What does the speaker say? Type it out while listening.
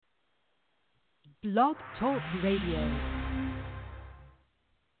Blog Talk Radio.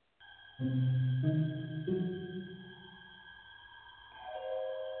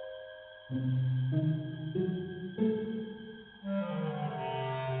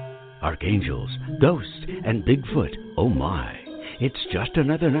 Archangels, ghosts, and Bigfoot, oh my. It's just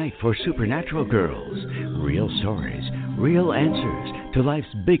another night for Supernatural Girls. Real stories, real answers to life's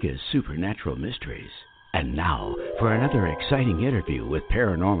biggest supernatural mysteries. And now, for another exciting interview with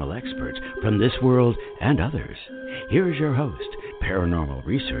paranormal experts from this world and others. Here's your host, paranormal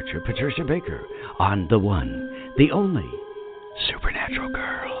researcher Patricia Baker, on the one, the only, Supernatural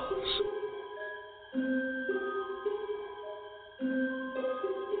Girls.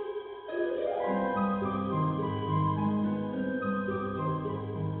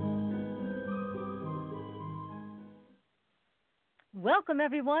 Welcome,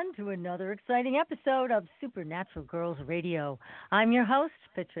 everyone, to another exciting episode of Supernatural Girls Radio. I'm your host,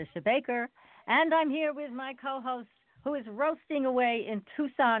 Patricia Baker, and I'm here with my co-host, who is roasting away in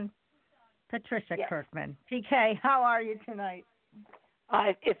Tucson, Patricia Kirkman. PK, how are you tonight?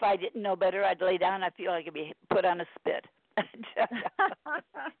 If I didn't know better, I'd lay down. I feel like I'd be put on a spit.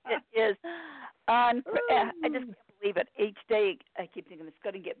 It is I just can't believe it. Each day, I keep thinking it's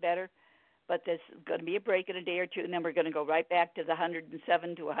going to get better. But there's going to be a break in a day or two, and then we're going to go right back to the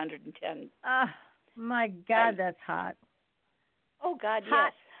 107 to 110. My God, that's hot. Oh, God,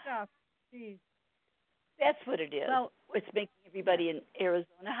 hot yes. Stuff. Jeez. That's what it is. Well, it's making everybody in Arizona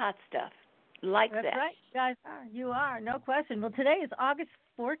hot stuff. Like that's that. Right, guys. You are, no question. Well, today is August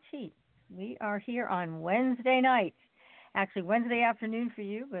 14th. We are here on Wednesday night. Actually, Wednesday afternoon for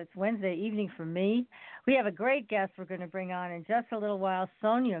you, but it's Wednesday evening for me. We have a great guest we're going to bring on in just a little while.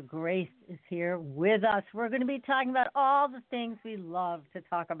 Sonja Grace is here with us. We're going to be talking about all the things we love to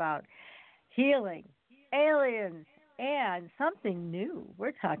talk about. Healing, aliens, and something new.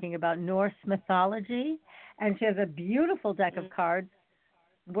 We're talking about Norse mythology, and she has a beautiful deck of cards.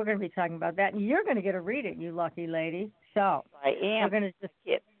 We're going to be talking about that, and you're going to get a reading, you lucky lady. So I am. We're going to just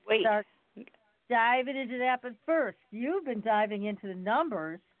start diving into that, but first, you've been diving into the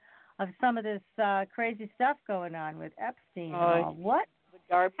numbers of some of this crazy stuff going on with Epstein and all. What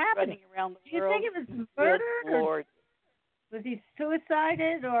happened? Running around the Do you world. think it was murdered, or was he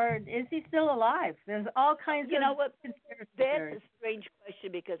suicided, or is he still alive? There's all kinds of conspiracy theories. That's a strange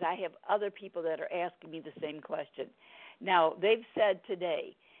question because I have other people that are asking me the same question. Now, they've said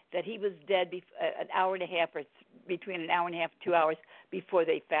today that he was dead an hour and a half, or between an hour and a half and 2 hours before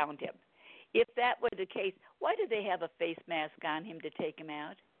they found him. If that were the case, why did they have a face mask on him to take him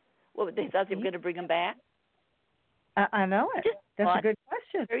out? Well, they thought they were going to bring him back? I know it. That's a good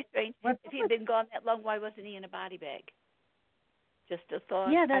question. Very strange. If he'd been gone that long, why wasn't he in a body bag? Just a thought.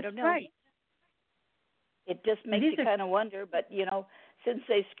 Yeah, that's I don't know. Right. It just makes you kind of wonder. But, since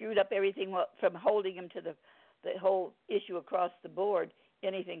they screwed up everything from holding him to the whole issue across the board,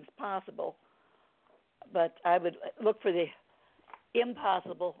 anything's possible. But I would look for the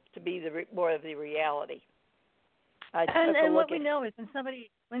impossible to be more of the reality. And what we know is when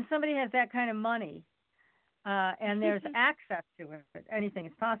somebody has that kind of money and there's access to it, anything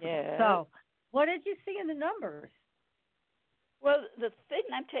is possible. Yeah. So what did you see in the numbers? Well, the thing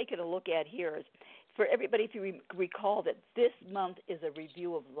I'm taking a look at here is, for everybody, if you recall that this month is a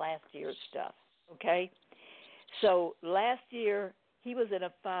review of last year's stuff, okay? So last year, he was in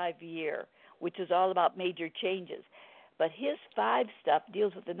a 5-year, which is all about major changes. But his 5 stuff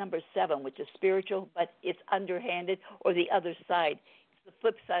deals with the number 7, which is spiritual, but it's underhanded, or the other side. It's the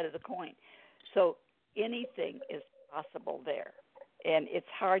flip side of the coin. So anything is possible there, and it's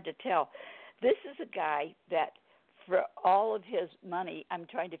hard to tell. This is a guy that, for all of his money, I'm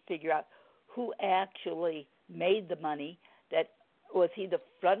trying to figure out who actually made the money. That was he the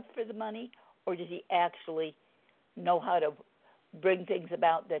front for the money, or did he actually know how to bring things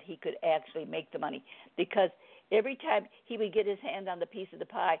about that he could actually make the money? Because every time he would get his hand on the piece of the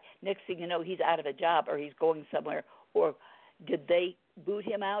pie, next thing you know, he's out of a job or he's going somewhere. Or did they boot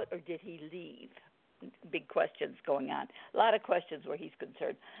him out, or did he leave? Big questions going on. A lot of questions where he's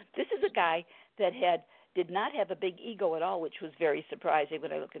concerned. This is a guy that did not have a big ego at all, which was very surprising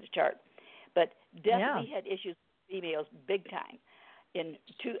when I look at the chart. But definitely had issues with females big time in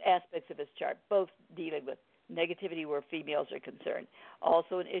 2 aspects of his chart, both dealing with negativity where females are concerned.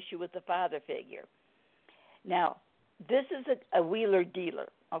 Also an issue with the father figure. Now, this is a wheeler-dealer,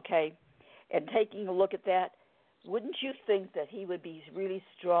 okay? And taking a look at that, wouldn't you think that he would be really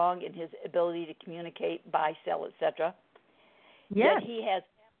strong in his ability to communicate, buy, sell, etc.? Yes. Yet he has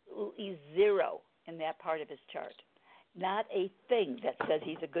absolutely 0 in that part of his chart. Not a thing that says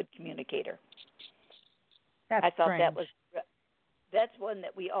he's a good communicator. That's I thought strange. that was that's one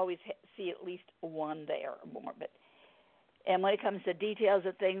that we always see at least one there or more. And when it comes to details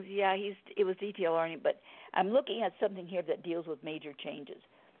of things, yeah, it was detail oriented. But I'm looking at something here that deals with major changes.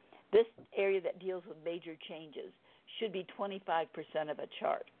 This area that deals with major changes should be 25% of a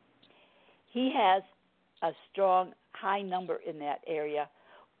chart. He has a strong high number in that area,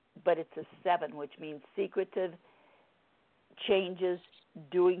 but it's a 7, which means secretive changes,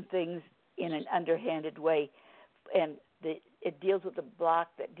 doing things in an underhanded way. And it deals with the block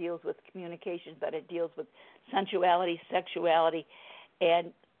that deals with communication, but it deals with sensuality, sexuality,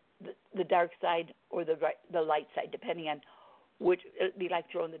 and the dark side or the light side, depending on which. It'd be like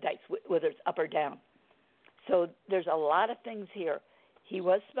throwing the dice, whether it's up or down. So there's a lot of things here. He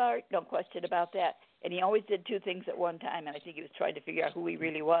was smart, no question about that. And he always did 2 things at one time, and I think he was trying to figure out who he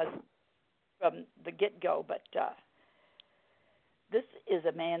really was from the get-go. But this is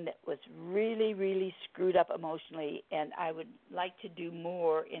a man that was really, really screwed up emotionally, and I would like to do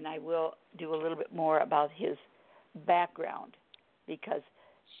more, and I will do a little bit more about his background, because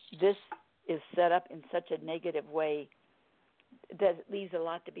this is set up in such a negative way that it leaves a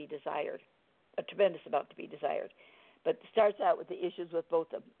lot to be desired, a tremendous amount to be desired. But it starts out with the issues with both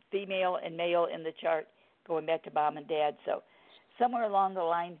the female and male in the chart, going back to mom and dad. So somewhere along the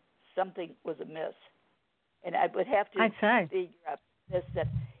line, something was amiss. And I would have to figure out this, that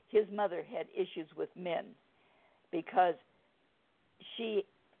his mother had issues with men, because he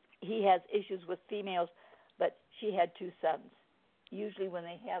has issues with females, but she had 2 sons. Usually when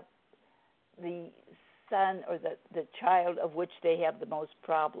they have the son or the child of which they have the most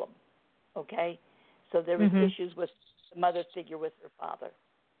problem, okay? So there was issues with the mother figure with her father.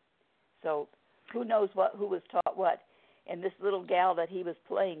 So who knows who was taught what. And this little gal that he was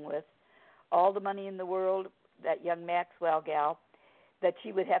playing with, all the money in the world, that young Maxwell gal, that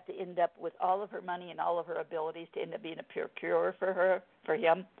she would have to end up with all of her money and all of her abilities to end up being a procurer for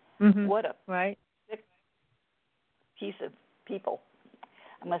him. What a sick piece of people.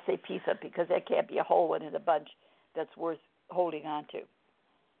 I'm going to say piece of, because that can't be a whole one in a bunch that's worth holding on to.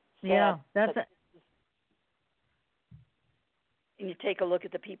 Yeah, that's it. And you take a look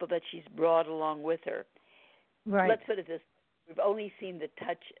at the people that she's brought along with her. Right. Let's put it this: we've only seen the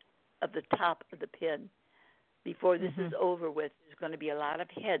touch of the top of the pin. Before this is over with, there's going to be a lot of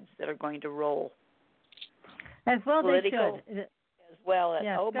heads that are going to roll. As well, political, they should. As well as,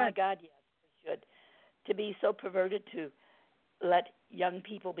 yes, my God, yes, they should. To be so perverted to let young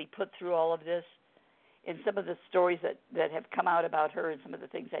people be put through all of this. And some of the stories that have come out about her and some of the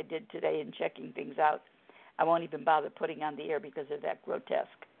things I did today in checking things out, I won't even bother putting on the air because they're that grotesque.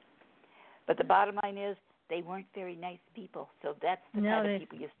 But the bottom line is, they weren't very nice people. So that's the kind of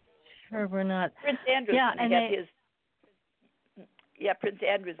people you see. Sure, we're not. Prince Andrew's going to have his. Yeah, Prince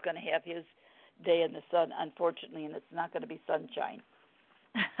Andrew's going to have his day in the sun, unfortunately, and it's not going to be sunshine.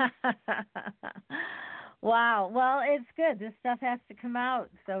 Wow. Well, it's good. This stuff has to come out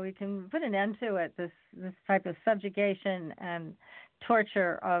so we can put an end to it. This type of subjugation and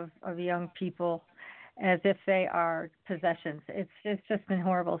torture of young people as if they are possessions. It's just been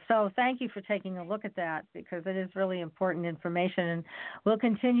horrible. So thank you for taking a look at that, because it is really important information, and we'll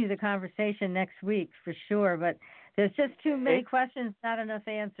continue the conversation next week for sure. But there's just too many questions, not enough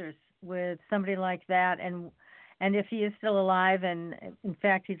answers with somebody like that, and if he is still alive, and in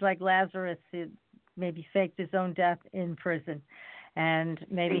fact he's like Lazarus, he maybe faked his own death in prison, and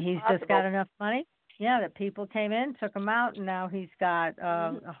maybe he's just got enough money, that people came in, took him out, and now he's got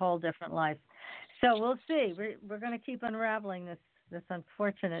a whole different life. So we'll see. We're going to keep unraveling this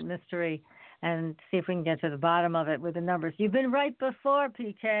unfortunate mystery and see if we can get to the bottom of it with the numbers. You've been right before,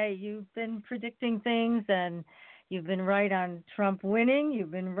 PK. You've been predicting things, and you've been right on Trump winning. You've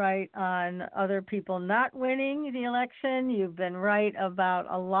been right on other people not winning the election. You've been right about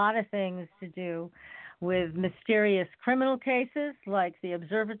a lot of things to do with mysterious criminal cases like the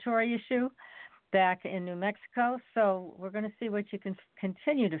observatory issue back in New Mexico. So we're going to see what you can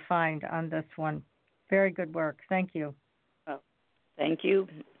continue to find on this one. Very good work. Thank you. Oh, thank you.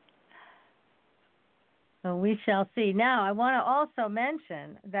 So we shall see. Now, I want to also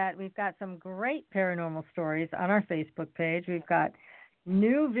mention that we've got some great paranormal stories on our Facebook page. We've got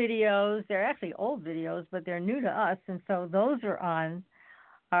new videos. They're actually old videos, but they're new to us, and so those are on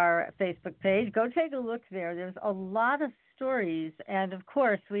our Facebook page. Go take a look there. There's a lot of stories, and of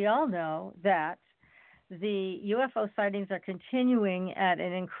course, we all know that the UFO sightings are continuing at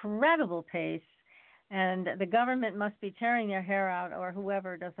an incredible pace, and the government must be tearing their hair out, or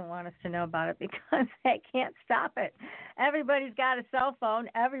whoever doesn't want us to know about it, because they can't stop it. Everybody's got a cell phone.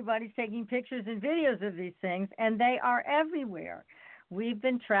 Everybody's taking pictures and videos of these things, and they are everywhere. we've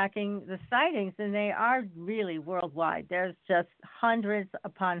been tracking the sightings, and they are really worldwide. There's just hundreds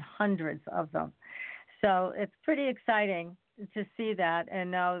upon hundreds of them. So it's pretty exciting to see that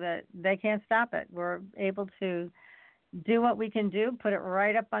and know that they can't stop it. We're able to do what we can do, put it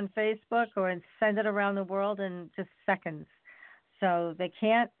right up on Facebook or send it around the world in just seconds. So they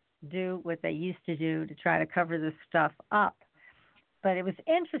can't do what they used to do to try to cover this stuff up. But it was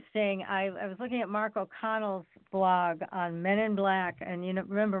interesting. I was looking at Mark O'Connell's blog on Men in Black, and you know,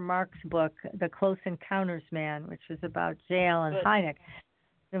 remember Mark's book, The Close Encounters Man, which was about jail and Hynek.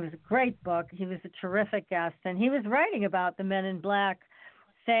 It was a great book. He was a terrific guest, and he was writing about the Men in Black,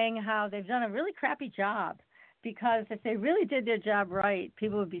 saying how they've done a really crappy job, because if they really did their job right,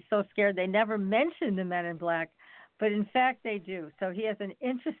 people would be so scared they never mentioned the Men in Black, but in fact they do. So he has an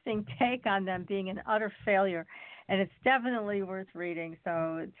interesting take on them being an utter failure, and it's definitely worth reading.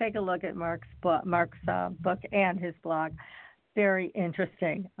 So take a look at Mark's book and his blog. Very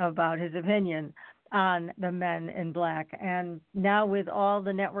interesting about his opinion on the Men in Black. And now with all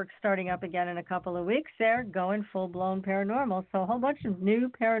the networks starting up again in a couple of weeks, they're going full-blown paranormal. So a whole bunch of new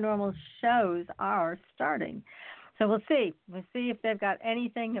paranormal shows are starting. So we'll see. We'll see if they've got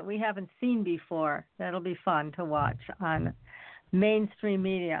anything that we haven't seen before. That'll be fun to watch on mainstream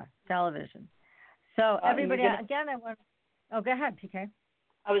media, television. So everybody, again, I want. Oh, go ahead, PK.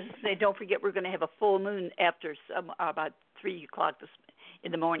 I was going to say, don't forget, we're going to have a full moon after about 3 o'clock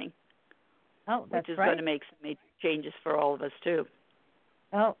in the morning. Oh, that's which is right. going to make some major changes for all of us too.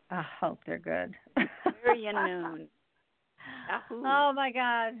 Oh, I hope they're good. Very noon. Yahoo. Oh, my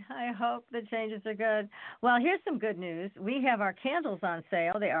God. I hope the changes are good. Well, here's some good news. We have our candles on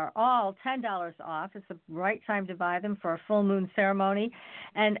sale. They are all $10 off. It's the right time to buy them for a full moon ceremony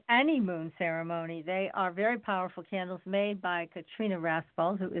and any moon ceremony. They are very powerful candles made by Katrina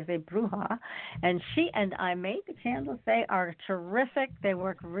Raspel, who is a bruja, and she and I made the candles. They are terrific. They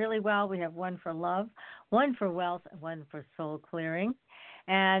work really well. We have one for love, one for wealth, and one for soul clearing.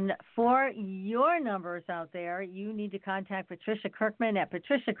 And for your numbers out there, you need to contact Patricia Kirkman at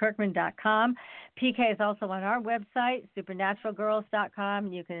patriciakirkman.com. PK is also on our website,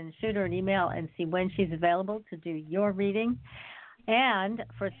 supernaturalgirls.com. You can shoot her an email and see when she's available to do your reading. And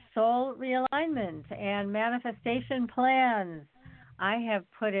for soul realignment and manifestation plans, I have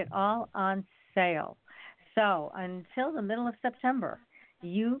put it all on sale. So until the middle of September,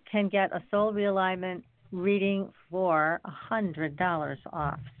 you can get a soul realignment reading for $100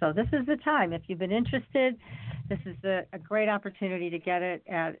 off. So this is the time. If you've been interested, this is a great opportunity to get it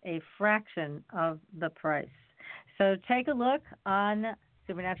at a fraction of the price. So take a look on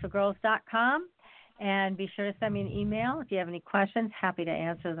supernaturalgirls.com and be sure to send me an email if you have any questions. Happy to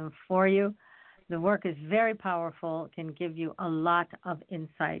answer them for you. The work is very powerful. It can give you a lot of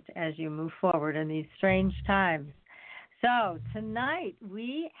insight as you move forward in these strange times. So tonight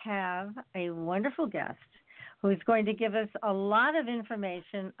we have a wonderful guest who's going to give us a lot of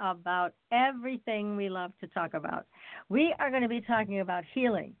information about everything we love to talk about. We are going to be talking about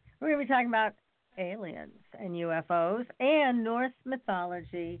healing. We're going to be talking about aliens and UFOs and Norse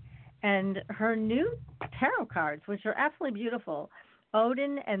mythology and her new tarot cards, which are absolutely beautiful.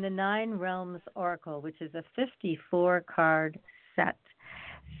 Odin and the Nine Realms Oracle, which is a 54-card set.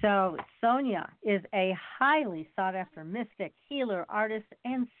 So Sonja is a highly sought-after mystic, healer, artist,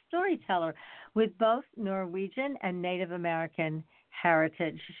 and storyteller with both Norwegian and Native American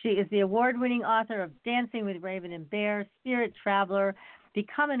heritage. She is the award-winning author of Dancing with Raven and Bear, Spirit Traveler,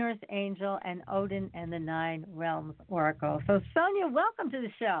 Become an Earth Angel, and Odin and the Nine Realms Oracle. So Sonja, welcome to the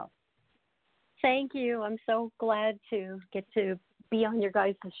show. Thank you. I'm so glad to get to be on your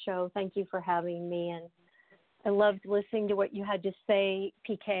guys' show. Thank you for having me, and I loved listening to what you had to say,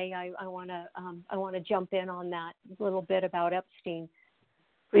 PK. I want to jump in on that little bit about Epstein.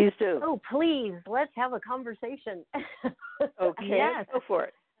 Please do. Oh, please, let's have a conversation. Okay, yes. Go for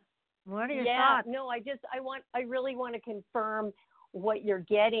it. What are your thoughts? No, I really want to confirm what you're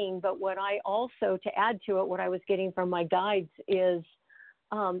getting, but what I also, to add to it, what I was getting from my guides is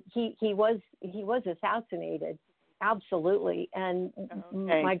he was assassinated, absolutely, and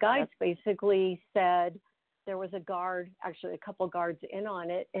my guides basically said. There was a guard, actually a couple guards in on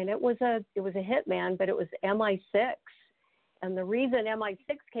it, and it was a hitman, but it was MI6. And the reason MI6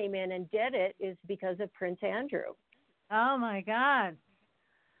 came in and did it is because of Prince Andrew. Oh, my God.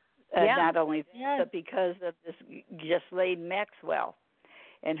 Not only that, but because of this Ghislaine Maxwell.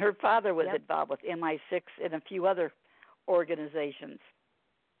 And her father was involved with MI6 and a few other organizations.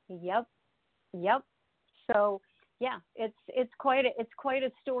 Yep. So, yeah, it's quite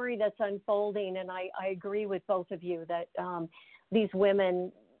a story that's unfolding, and I agree with both of you that these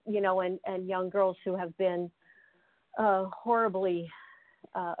women, and young girls who have been horribly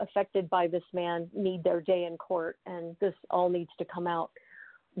affected by this man need their day in court, and this all needs to come out.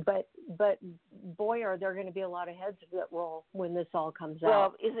 But boy, are there going to be a lot of heads that roll when this all comes out.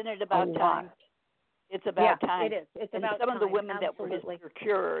 Well, isn't it about time? It's about time. It is. It's and about some time. of the women Absolutely. that were his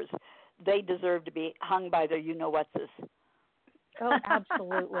procurers, they deserve to be hung by their you-know-what's-this. Oh,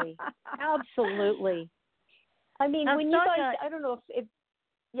 absolutely. Absolutely. I mean, Now, when you Sonja, guys, I don't know if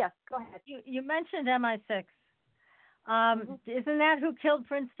yes, go ahead. You mentioned MI6. Isn't that who killed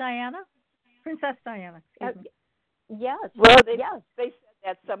Princess Diana? Yes. Well, they said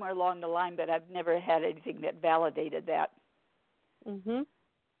that somewhere along the line, but I've never had anything that validated that. Mhm.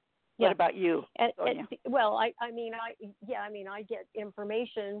 What about you, Sonja? Well, I get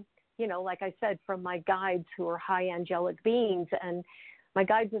information, like I said, from my guides who are high angelic beings, and my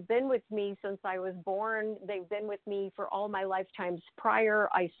guides have been with me since I was born. They've been with me for all my lifetimes prior.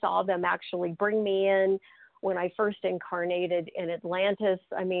 I saw them actually bring me in when I first incarnated in Atlantis.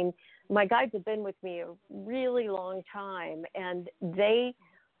 I mean, my guides have been with me a really long time, and they've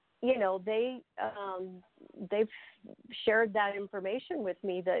shared that information with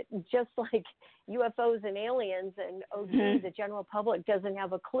me, that just like UFOs and aliens and the general public doesn't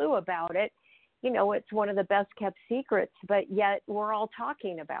have a clue about it. It's one of the best kept secrets, but yet we're all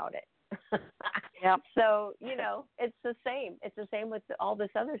talking about it. Yeah. So, it's the same. It's the same with all this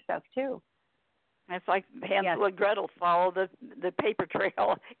other stuff too. It's like Hansel and Gretel follow the paper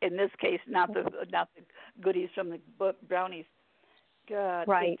trail. In this case, not the goodies from the brownies. God,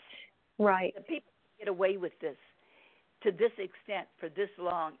 right. The people get away with this to this extent for this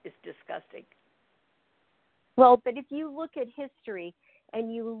long is disgusting. Well, but if you look at history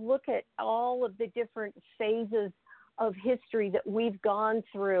and you look at all of the different phases of history that we've gone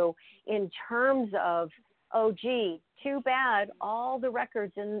through in terms of, oh, gee, too bad all the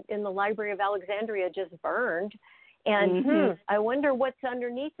records in the Library of Alexandria just burned. And I wonder what's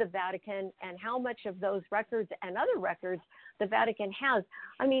underneath the Vatican and how much of those records and other records the Vatican has.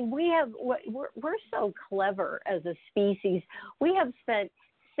 I mean, we're so clever as a species. We have spent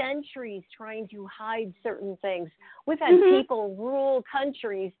centuries trying to hide certain things. We've had people rule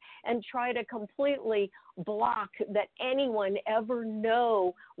countries and try to completely block that anyone ever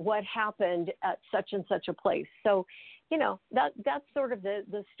know what happened at such and such a place. So, that's sort of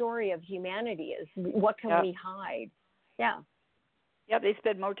the story of humanity, is what can we hide? Yeah. Yeah, they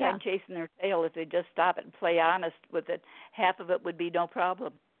spend more time chasing their tail. If they just stop it and play honest with it, half of it would be no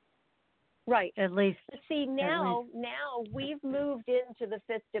problem. Right. At least. See, now we've moved into the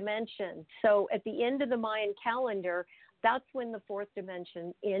fifth dimension. So at the end of the Mayan calendar, that's when the fourth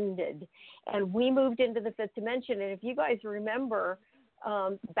dimension ended. And we moved into the fifth dimension. And if you guys remember,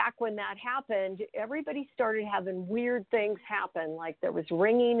 back when that happened, everybody started having weird things happen. Like there was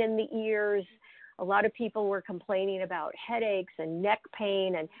ringing in the ears. A lot of people were complaining about headaches and neck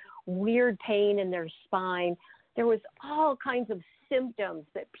pain and weird pain in their spine. There was all kinds of symptoms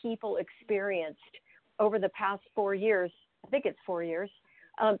that people experienced over the past 4 years. I think it's 4 years,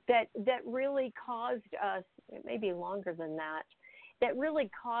 that really caused us, maybe longer than that really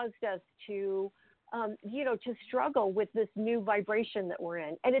caused us to, to struggle with this new vibration that we're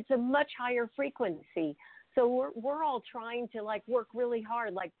in. And it's a much higher frequency. So we're all trying to work really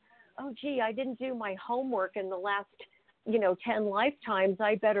hard. Oh, gee, I didn't do my homework in the last, 10 lifetimes.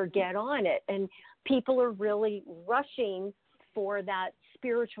 I better get on it. And people are really rushing for that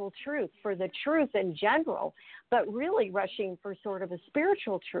spiritual truth, for the truth in general, but really rushing for sort of a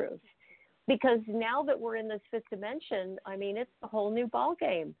spiritual truth. Because now that we're in this fifth dimension, I mean, it's a whole new ball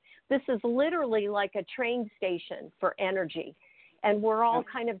game. This is literally like a train station for energy. And we're all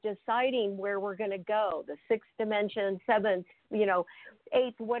kind of deciding where we're going to go, the sixth dimension, seventh,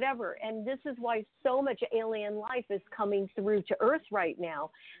 eighth, whatever. And this is why so much alien life is coming through to Earth right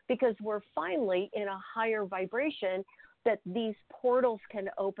now, because we're finally in a higher vibration that these portals can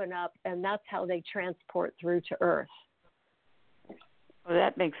open up, and that's how they transport through to Earth. Well,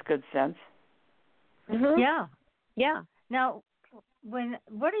 that makes good sense. Mm-hmm. Yeah. Yeah. Now,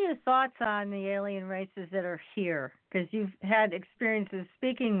 what are your thoughts on the alien races that are here? Because you've had experiences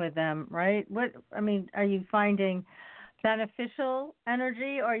speaking with them, right? Are you finding beneficial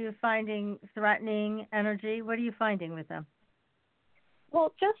energy, or are you finding threatening energy? What are you finding with them?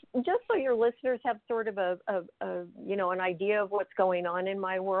 Well, just so your listeners have sort of an idea of what's going on in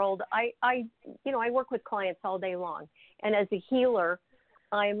my world, I work with clients all day long, and as a healer,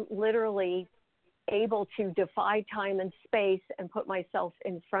 I'm literally able to defy time and space and put myself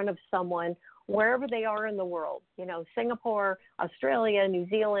in front of someone wherever they are in the world, Singapore, Australia, New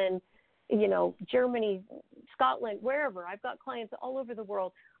Zealand, Germany, Scotland, wherever. I've got clients all over the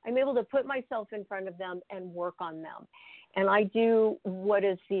world. I'm able to put myself in front of them and work on them. And I do what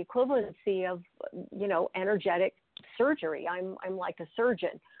is the equivalency of, energetic surgery. I'm like a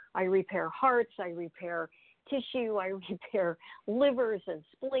surgeon. I repair hearts, I repair tissue, I repair livers and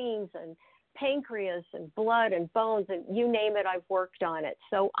spleens and pancreas and blood and bones, and you name it, I've worked on it.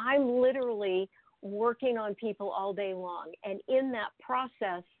 So I'm literally working on people all day long. And in that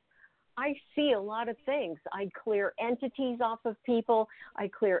process, I see a lot of things. I clear entities off of people. I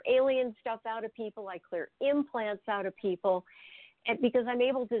clear alien stuff out of people. I clear implants out of people. And because I'm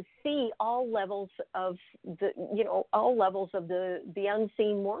able to see all levels of the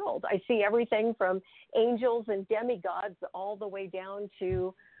unseen world. I see everything from angels and demigods all the way down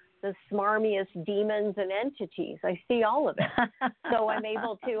to the smarmiest demons and entities. I see all of it. So I'm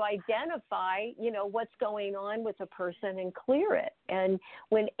able to identify, what's going on with a person and clear it. And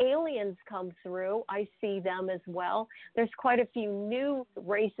when aliens come through, I see them as well. There's quite a few new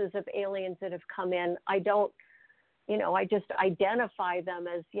races of aliens that have come in. I just identify them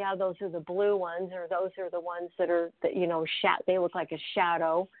as, those are the blue ones, or those are the ones that are, they look like a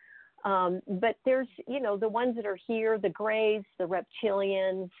shadow. But there's, the ones that are here, the grays, the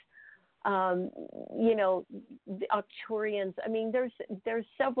reptilians, the Arcturians. I mean, there's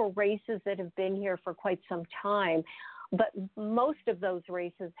several races that have been here for quite some time, but most of those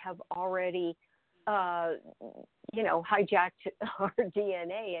races have already, hijacked our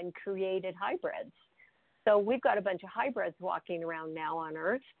DNA and created hybrids. So we've got a bunch of hybrids walking around now on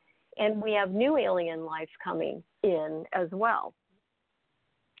Earth, and we have new alien life coming in as well.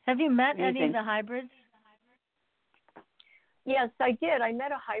 Have you met any of the hybrids? Yes, I did. I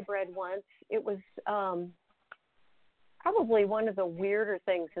met a hybrid once. It was probably one of the weirder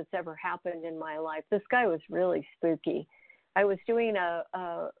things that's ever happened in my life. This guy was really spooky. I was doing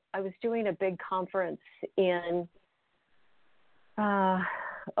a big conference in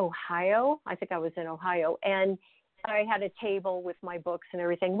Ohio. I think I was in Ohio, and I had a table with my books and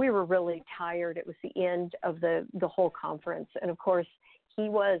everything. We were really tired. It was the end of the whole conference, and of course, he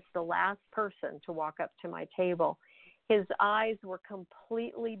was the last person to walk up to my table. His eyes were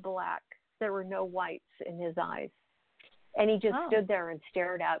completely black. There were no whites in his eyes. And he just stood there and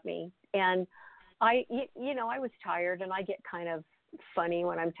stared at me. And I was tired, and I get kind of funny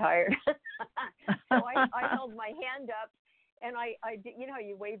when I'm tired. So I held my hand up, and I did, how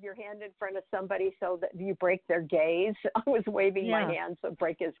you wave your hand in front of somebody so that you break their gaze. I was waving my hand so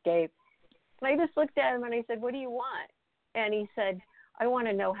break his gaze. And I just looked at him and I said, "What do you want?" And he said, "I want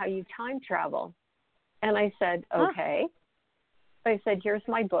to know how you time travel." And I said, "Okay." I said, "Here's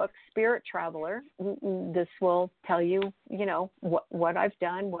my book, Spirit Traveler. This will tell you, what I've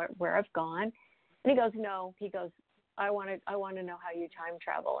done, where I've gone." And he goes, "No." He goes, I want to know how you time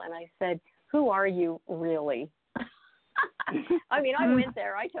travel." And I said, "Who are you really?" I mean, I went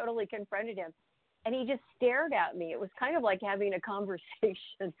there. I totally confronted him. And he just stared at me. It was kind of like having a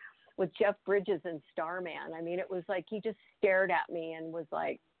conversation with Jeff Bridges and Starman. I mean, it was like he just stared at me and was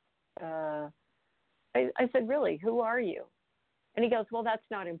like, I said, "Really, who are you?" And he goes, "Well, that's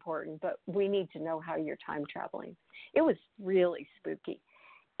not important, but we need to know how you're time traveling." It was really spooky.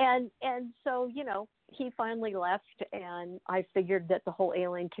 And so, he finally left, and I figured that the whole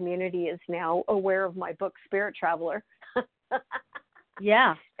alien community is now aware of my book, Spirit Traveler.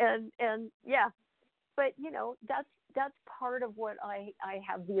 Yeah. And yeah, but that's part of what I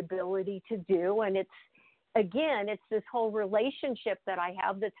have the ability to do. And it's this whole relationship that I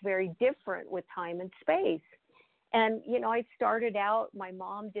have that's very different with time and space. And, I started out, my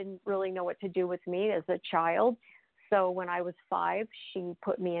mom didn't really know what to do with me as a child. So when I was 5, she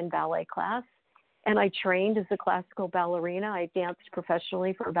put me in ballet class, and I trained as a classical ballerina. I danced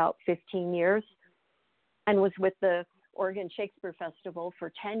professionally for about 15 years and was with the Oregon Shakespeare Festival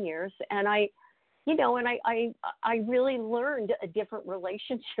for 10 years. And I really learned a different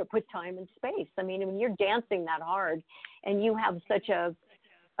relationship with time and space. I mean, when you're dancing that hard and you have such a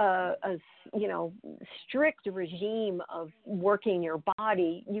strict regime of working your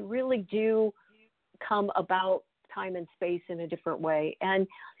body, you really do come about time and space in a different way. And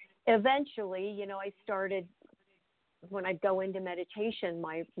eventually, I started, when I go into meditation,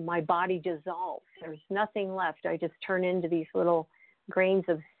 my body dissolves. There's nothing left. I just turn into these little grains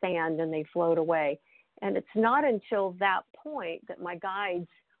of sand, and they float away. And it's not until that point that my guides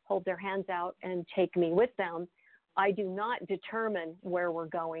hold their hands out and take me with them. I do not determine where we're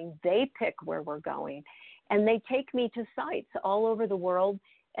going. They pick where we're going. And they take me to sites all over the world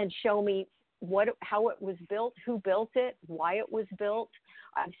and show me how it was built, who built it, why it was built.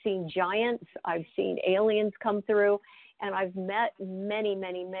 I've seen giants. I've seen aliens come through. And I've met many,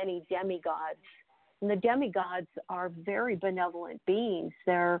 many, many demigods And the demigods are very benevolent beings.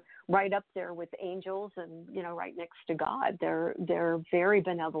 They're right up there with angels and, right next to God. They're very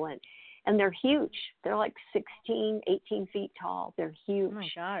benevolent. And they're huge. They're like 16, 18 feet tall. They're huge. Oh, my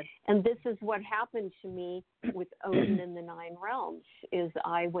God. And this is what happened to me with Odin in the 9 realms, is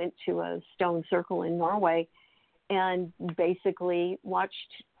I went to a stone circle in Norway and basically watched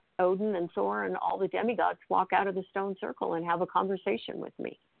Odin and Thor and all the demigods walk out of the stone circle and have a conversation with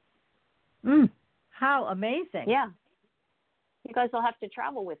me. How amazing. Yeah. You guys will have to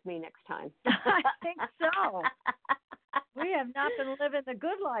travel with me next time. I think so. We have not been living the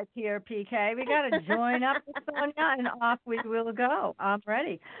good life here, PK. We got to join up with Sonja, and off we will go. I'm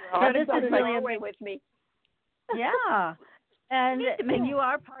ready. So this is really away with me. Yeah. And you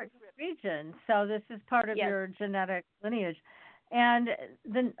are part of the region, so this is part of your genetic lineage. And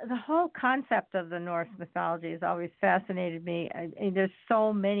the whole concept of the Norse mythology has always fascinated me. There's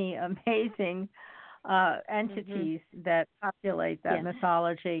so many amazing entities that populate that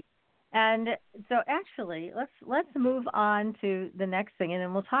mythology. And so actually, let's move on to the next thing, and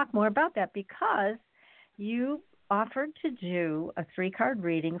then we'll talk more about that, because you offered to do a 3-card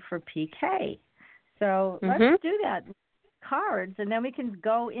reading for PK. So let's do that. Cards, and then we can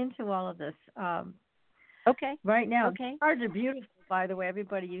go into all of this. Okay. Right now. Okay. Cards are beautiful, by the way.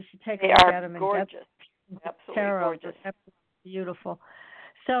 Everybody, you should take a look look at them. Gorgeous. Absolutely tarot. gorgeous. Absolutely beautiful.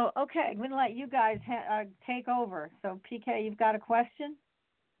 So, okay, I'm going to let you guys take over. So, PK, you've got a question?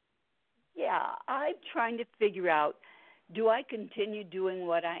 Yeah, I'm trying to figure out, do I continue doing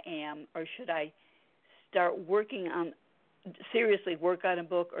what I am, or should I start seriously work on a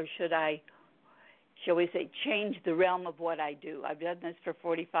book, or should I, shall we say, change the realm of what I do? I've done this for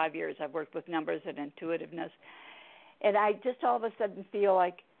 45 years. I've worked with numbers and intuitiveness. And I just all of a sudden feel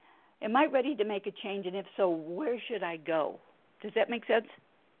like, am I ready to make a change? And if so, where should I go? Does that make sense?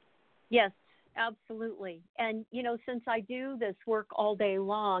 Yes, absolutely. And, since I do this work all day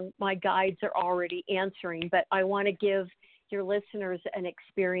long, my guides are already answering, but I want to give your listeners an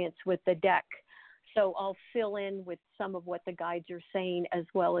experience with the deck. So I'll fill in with some of what the guides are saying, as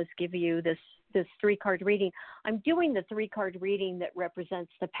well as give you this 3-card reading. I'm doing the 3-card reading that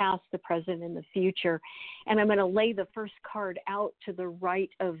represents the past, the present, and the future. And I'm going to lay the first card out to the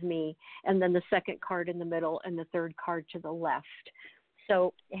right of me, and then the second card in the middle, and the third card to the left.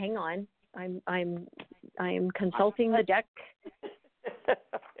 So hang on. I'm consulting the deck.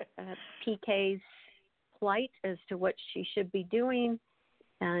 PK's plight as to what she should be doing.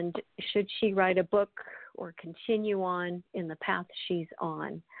 And should she write a book or continue on in the path she's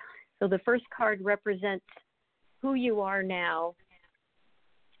on? So the first card represents who you are now.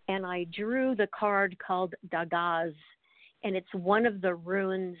 And I drew the card called Dagaz. And it's one of the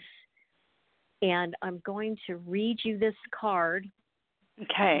runes. And I'm going to read you this card.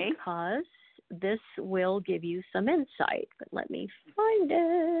 Okay. Because this will give you some insight. But let me find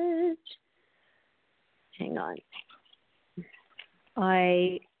it. Hang on.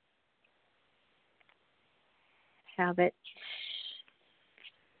 I have it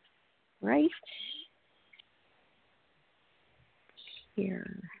right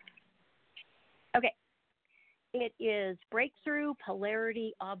here. Okay. It is breakthrough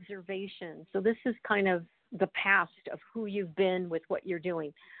polarity observation. So this is kind of the past of who you've been with what you're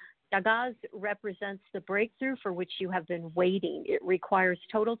doing. Dagaz represents the breakthrough for which you have been waiting. It requires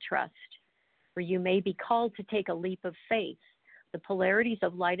total trust, where you may be called to take a leap of faith. The polarities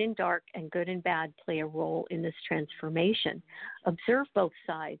of light and dark and good and bad play a role in this transformation. Observe both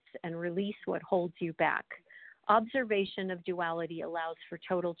sides and release what holds you back. Observation of duality allows for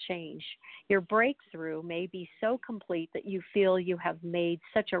total change. Your breakthrough may be so complete that you feel you have made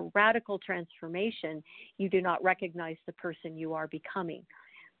such a radical transformation you do not recognize the person you are becoming.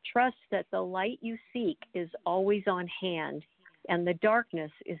 Trust that the light you seek is always on hand, and the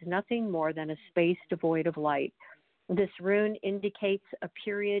darkness is nothing more than a space devoid of light. This rune indicates a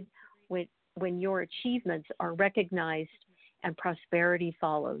period when your achievements are recognized and prosperity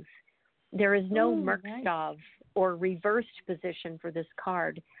follows. There is no Merkstav or reversed position for this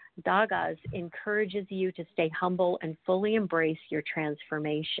card. Dagaz encourages you to stay humble and fully embrace your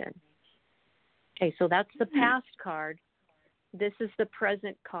transformation. Okay, so that's the past card. This is the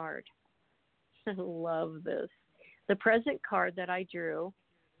present card. I love this. The present card that I drew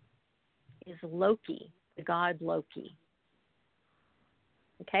is Loki, the god Loki.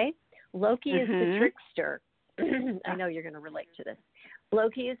 Okay? Loki is the trickster. I know you're going to relate to this.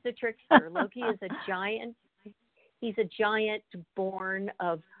 Loki is the trickster. Loki is a giant. He's a giant born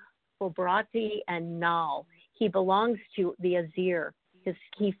of Bobrati and Nal. He belongs to the Azir.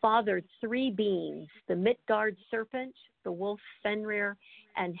 He fathered 3 beings, the Midgard serpent, the wolf Fenrir,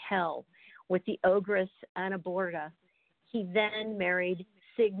 and Hel. with the ogress Anaborda. He then married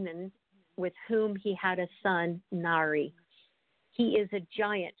Sigmund, with whom he had a son, Nari. He is a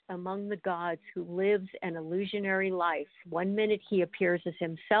giant among the gods who lives an illusionary life. One minute he appears as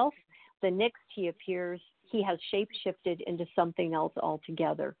himself, the next he has shape-shifted into something else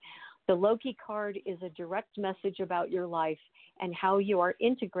altogether. The Loki card is a direct message about your life and how you are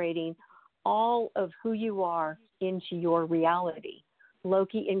integrating all of who you are into your reality.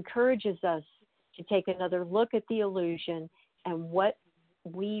 Loki encourages us to take another look at the illusion and what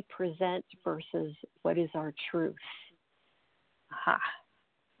we present versus what is our truth. Aha.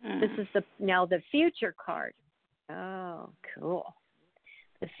 This is now the future card. Oh, cool.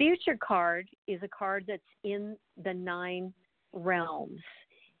 The future card is a card that's in the 9 realms,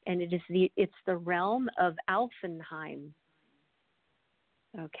 and it's the realm of Alfenheim.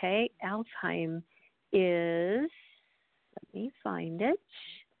 Okay, Alfheim is, let me find it.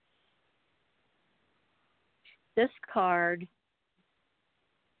 This card,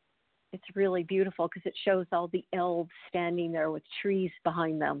 it's really beautiful because it shows all the elves standing there with trees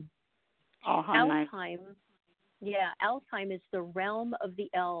behind them. Oh, how nice. Alfheim is the realm of the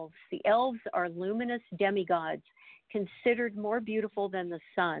elves. The elves are luminous demigods, considered more beautiful than the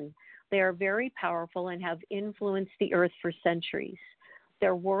sun. They are very powerful and have influenced the earth for centuries.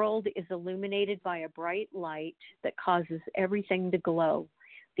 Their world is illuminated by a bright light that causes everything to glow.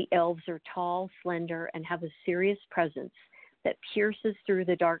 The elves are tall, slender, and have a serious presence that pierces through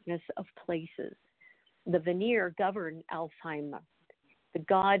the darkness of places. The Vanir govern Alfheim. The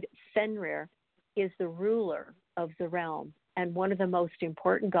god Fenrir is the ruler of the realm and one of the most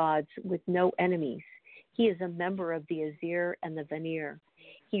important gods with no enemies. He is a member of the Azir and the Vanir.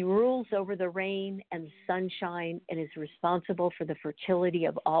 He rules over the rain and sunshine and is responsible for the fertility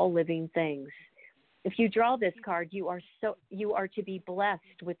of all living things. If you draw this card, you are to be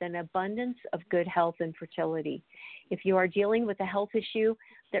blessed with an abundance of good health and fertility. If you are dealing with a health issue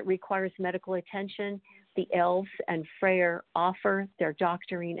that requires medical attention, the elves and Freyr offer their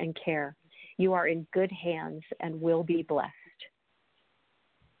doctoring and care. You are in good hands and will be blessed.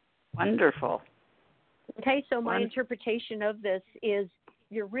 Wonderful. Okay, so my interpretation of this is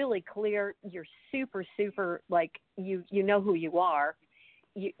you're really clear. You're super, super, like you know who you are.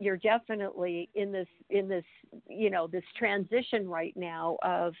 You're definitely in this, this transition right now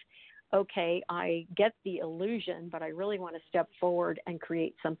of, okay, I get the illusion, but I really want to step forward and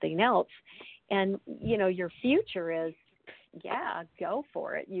create something else. And, your future is, go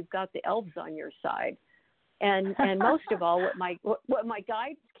for it. You've got the elves on your side. And most of all, what my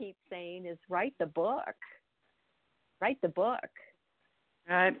guides keep saying is write the book. Write the book.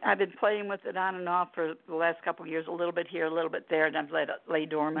 I've been playing with it on and off for the last couple of years, a little bit here, a little bit there, and I've let it lay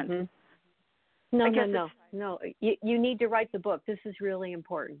dormant. Mm-hmm. No. You need to write the book. This is really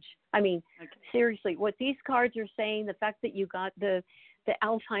important. I mean, seriously, what these cards are saying, the fact that you got the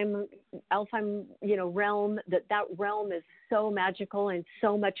Alfheim, realm, that realm is so magical and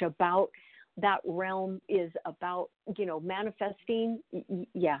so much about that realm is about, manifesting.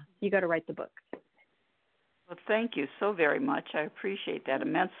 Yeah, you got to write the book. Well, thank you so very much. I appreciate that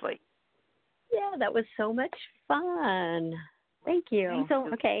immensely. Yeah, that was so much fun. Thank you. So,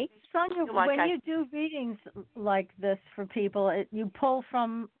 okay. Sonja, when you do readings like this for people, you pull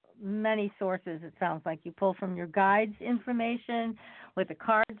from many sources, it sounds like. You pull from your guides' information, what the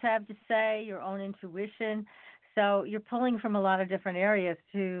cards have to say, your own intuition. So you're pulling from a lot of different areas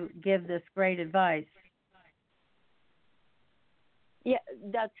to give this great advice. Yeah,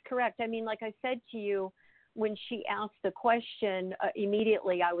 that's correct. I mean, like I said to you, when she asked the question,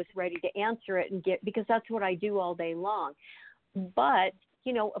 immediately I was ready to answer it because that's what I do all day long. But,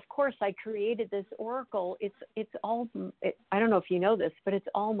 of course, I created this oracle. It's all, I don't know if you know this, but it's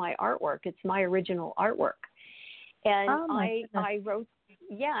all my artwork. It's my original artwork. And I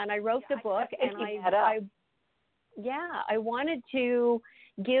wrote the book, and I wanted to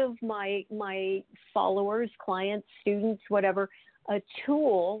give my followers, clients, students, whatever, a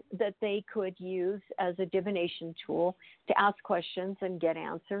tool that they could use as a divination tool to ask questions and get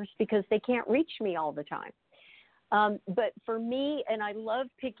answers because they can't reach me all the time. But for me, and I love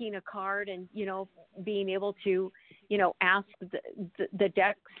picking a card and, being able to, ask the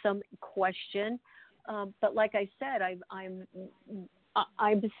deck some question. But like I said, I'm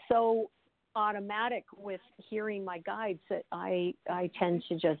so automatic with hearing my guides that I tend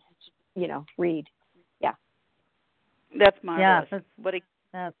to just, read. Yeah. That's marvelous. Yeah,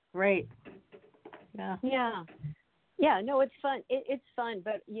 that's great. Yeah. Yeah. Yeah. No, it's fun. It's fun,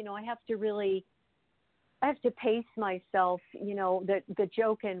 but I have to pace myself. The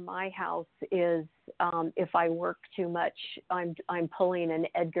joke in my house is if I work too much, I'm pulling an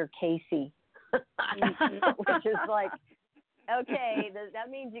Edgar Casey which is like, okay, that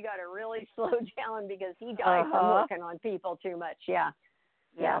means you got to really slow down because he died from working on people too much. Yeah.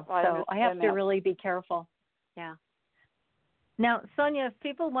 So I have to really be careful. Yeah. Now, Sonja, if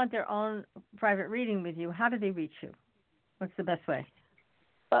people want their own private reading with you, how do they reach you? What's the best way?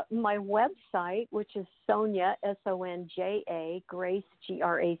 My website, which is Sonja, Sonja, Grace,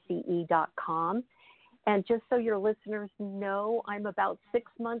 GRACE.com. And just so your listeners know, I'm about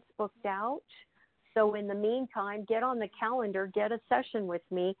 6 months booked out. So in the meantime, get on the calendar, get a session with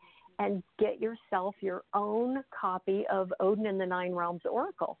me, and get yourself your own copy of Odin and the Nine Realms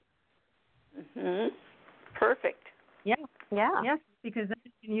Oracle. Perfect. Yeah. Yeah. Yes, because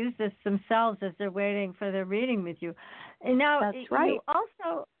they can use this themselves as they're waiting for their reading with you. And now That's right. You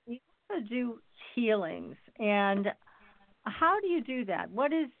also do healings. And how do you do that?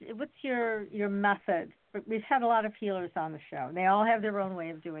 What's your method? We've had a lot of healers on the show. They all have their own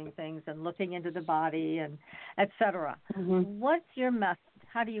way of doing things and looking into the body and et cetera. What's your method?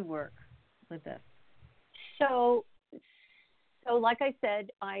 How do you work with this? So like I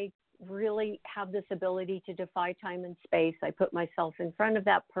said, I really have this ability to defy time and space. I put myself in front of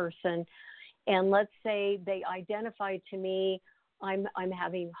that person, and let's say they identify to me, I'm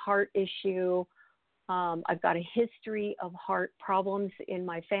having heart issue. I've got a history of heart problems in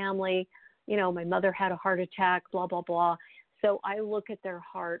my family. You know, my mother had a heart attack, blah, blah, blah. So I look at their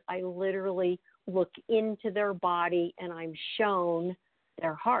heart. I literally look into their body, and I'm shown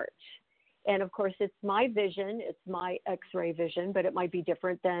their heart. And of course, it's my vision, it's my X-ray vision, but it might be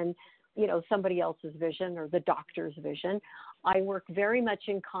different than, you know, somebody else's vision or the doctor's vision. I work very much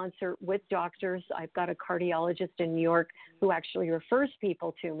in concert with doctors. I've got a cardiologist in New York who actually refers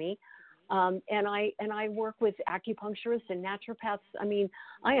people to me. And I work with acupuncturists and naturopaths. I mean,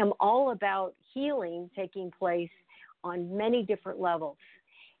 I am all about healing taking place on many different levels.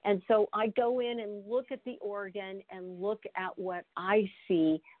 And so I go in and look at the organ and look at what I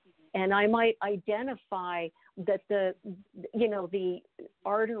see, and I might identify that the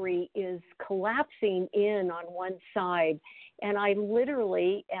artery is collapsing in on one side, and I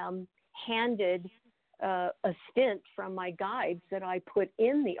literally am handed a stent from my guides that I put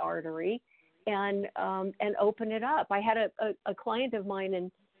in the artery and open it up. I had a client of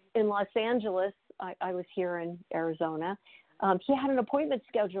mine in Los Angeles. I was here in Arizona. He had an appointment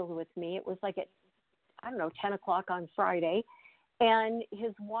scheduled with me. It was like at, 10 o'clock on Friday. And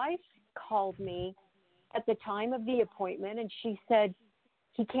his wife called me at the time of the appointment, and she said,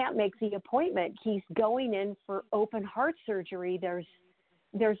 he can't make the appointment. He's going in for open heart surgery. There's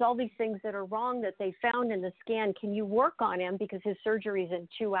all these things that are wrong that they found in the scan. Can you work on him because his surgery is in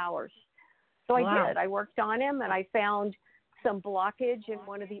 2 hours? So I did. I worked on him, and I found some blockage in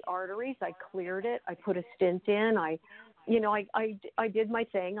one of the arteries. I cleared it. I put a stent in. I did my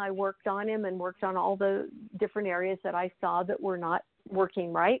thing. I worked on him and worked on all the different areas that I saw that were not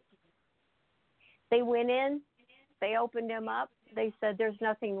working right. They went in. They opened him up. They said, there's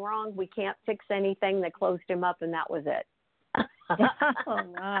nothing wrong. We can't fix anything. They closed him up, and that was it. Oh,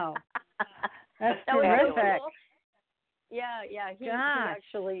 wow. That's terrific. Cool. Yeah.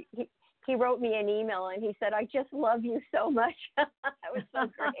 He wrote me an email, and he said, I just love you so much. That was so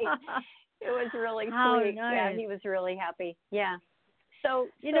great. It was really sweet. Nice. Yeah, he was really happy. Yeah. So,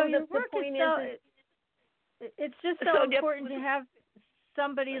 your the work point it's just so important to have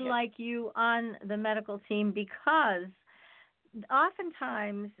somebody like you on the medical team, because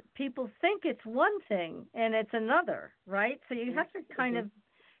oftentimes people think it's one thing and it's another, right? So you have to kind of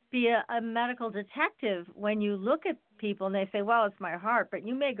be a medical detective when you look at people and they say, well, it's my heart, but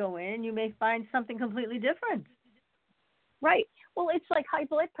you may go in and you may find something completely different. Right. Well, it's like high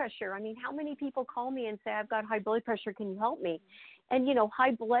blood pressure. I mean, how many people call me and say, I've got high blood pressure, can you help me? And,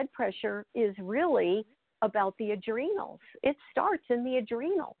 high blood pressure is really about the adrenals. It starts in the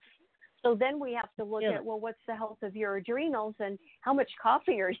adrenals. So then we have to look at, well, what's the health of your adrenals, and how much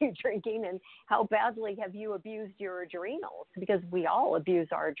coffee are you drinking, and how badly have you abused your adrenals? Because we all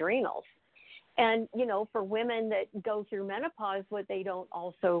abuse our adrenals. And, for women that go through menopause, what they don't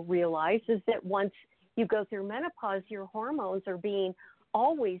also realize is that once you go through menopause, your hormones are being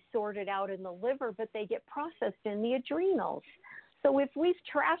always sorted out in the liver, but they get processed in the adrenals. So if we've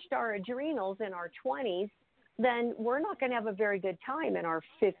trashed our adrenals in our 20s, then we're not going to have a very good time in our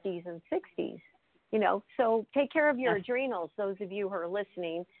 50s and 60s. So take care of your adrenals, those of you who are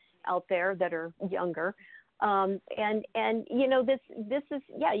listening out there that are younger. This is,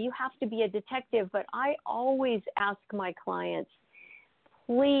 you have to be a detective, but I always ask my clients,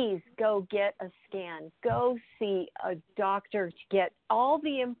 please go get a scan. Go see a doctor to get all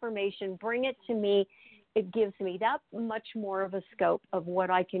the information. Bring it to me. it gives me that much more of a scope of what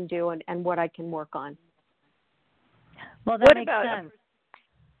I can do and what I can work on. Well, that makes sense.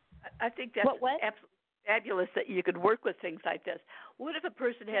 I think that's absolutely fabulous that you could work with things like this. What if a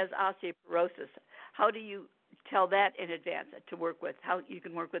person has osteoporosis? How do you tell that in advance to work with? How you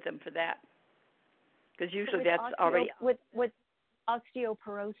can work with them for that? Because usually that's already with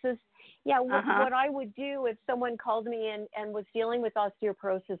osteoporosis. Yeah, what I would do if someone called me and was dealing with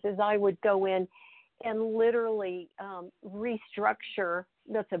osteoporosis is I would go in and literally restructure.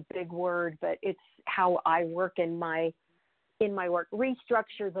 That's a big word, but it's how I work in my work.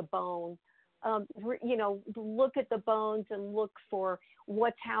 Restructure the bone. Look at the bones and look for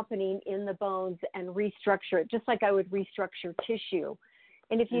what's happening in the bones and restructure it, just like I would restructure tissue.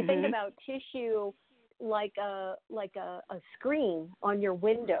 And if you think about tissue like a screen on your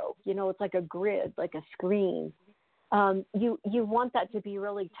window, it's like a grid, like a screen. You want that to be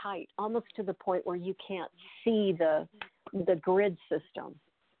really tight, almost to the point where you can't see the grid system.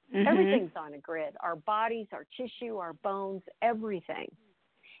 Everything's on a grid. Our bodies, our tissue, our bones, everything.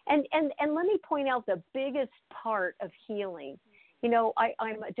 And let me point out the biggest part of healing.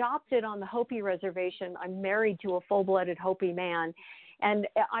 I'm adopted on the Hopi reservation. I'm married to a full-blooded Hopi man, and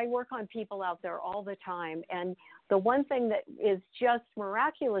I work on people out there all the time. And the one thing that is just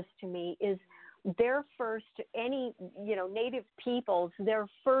miraculous to me is their first, Native peoples, their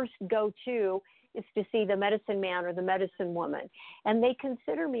first go-to is to see the medicine man or the medicine woman, and they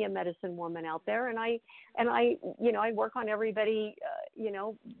consider me a medicine woman out there. And I work on everybody,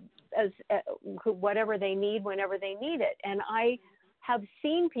 as whatever they need, whenever they need it. And I have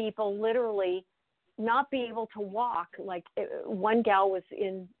seen people literally not be able to walk. Like one gal was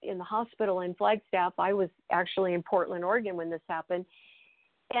in the hospital in Flagstaff. I was actually in Portland, Oregon when this happened.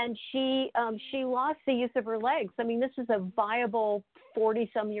 And she lost the use of her legs. I mean, this is a viable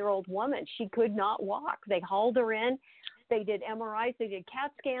 40-some-year-old woman. She could not walk. They hauled her in. They did MRIs. They did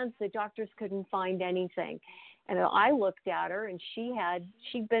CAT scans. The doctors couldn't find anything. And I looked at her, and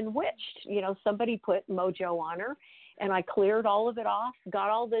she'd been witched. Somebody put mojo on her, and I cleared all of it off, got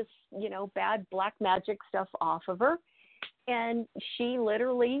all this, bad black magic stuff off of her. And she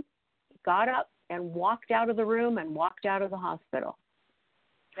literally got up and walked out of the room and walked out of the hospital.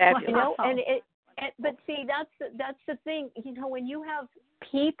 But see, that's the thing. When you have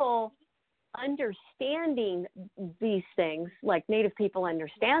people understanding these things, like Native people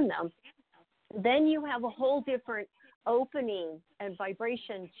understand them, then you have a whole different opening and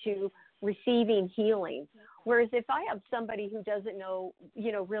vibration to receiving healing. Whereas if I have somebody who doesn't know,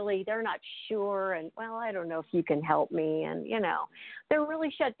 really, they're not sure, and, well, I don't know if you can help me, and, they're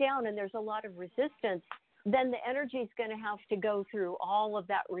really shut down and there's a lot of resistance, then the energy is going to have to go through all of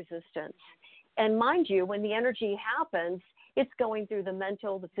that resistance. And mind you, when the energy happens, it's going through the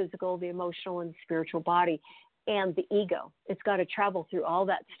mental, the physical, the emotional, and the spiritual body, and the ego. It's got to travel through all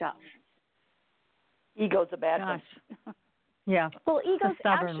that stuff. Ego's a bad one. Yeah. Well, ego's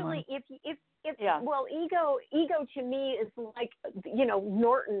actually, one. Well, ego to me is like,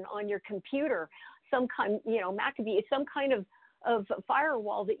 Norton on your computer, some kind, Maccabee, it's some kind of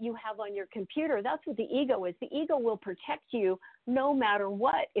firewall that you have on your computer. That's what the ego is. The ego will protect you no matter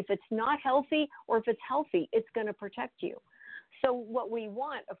what. If it's not healthy or if it's healthy, it's going to protect you. So what we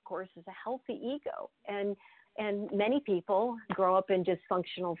want, of course, is a healthy ego. And many people grow up in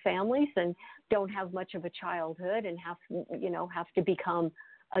dysfunctional families and don't have much of a childhood and have to become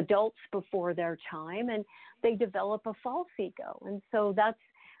adults before their time, and they develop a false ego. And so that's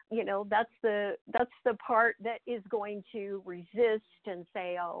the part that is going to resist and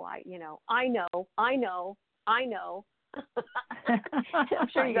say, oh, I know. I'm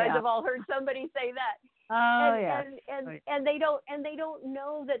sure you guys have all heard somebody say that. Oh, and they don't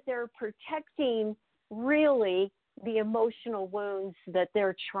know that they're protecting really the emotional wounds that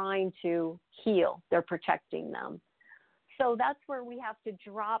they're trying to heal. They're protecting them. So that's where we have to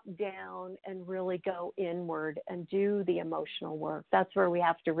drop down and really go inward and do the emotional work. That's where we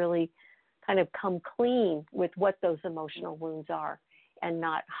have to really kind of come clean with what those emotional wounds are and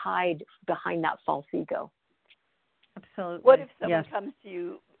not hide behind that false ego. Absolutely. What if someone comes to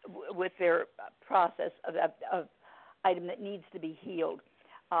you with their process of item that needs to be healed?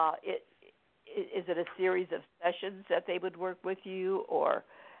 Is it a series of sessions that they would work with you, or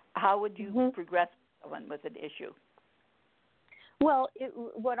how would you progress someone with an issue? Well,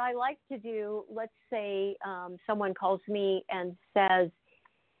 what I like to do, let's say someone calls me and says,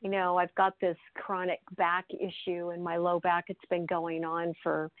 I've got this chronic back issue in my low back. It's been going on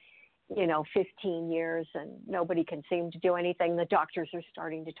for, 15 years and nobody can seem to do anything. The doctors are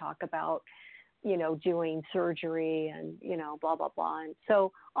starting to talk about, doing surgery and, blah, blah, blah. And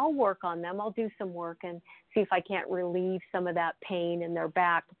so I'll work on them. I'll do some work and see if I can't relieve some of that pain in their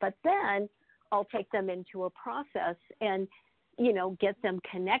back. But then I'll take them into a process and, get them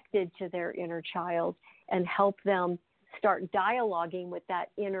connected to their inner child and help them start dialoguing with that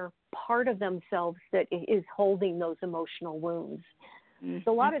inner part of themselves that is holding those emotional wounds. Mm-hmm.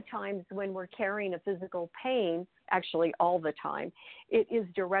 So a lot of times when we're carrying a physical pain, actually all the time, it is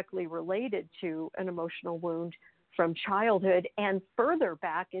directly related to an emotional wound from childhood, and further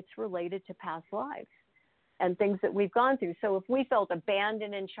back, it's related to past lives and things that we've gone through. So if we felt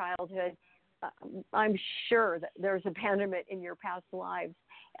abandoned in childhood, I'm sure that there's abandonment in your past lives,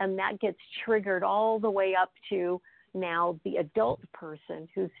 and that gets triggered all the way up to now the adult person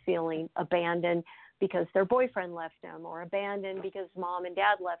who's feeling abandoned because their boyfriend left them, or abandoned because mom and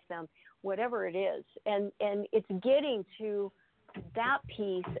dad left them, whatever it is. And it's getting to that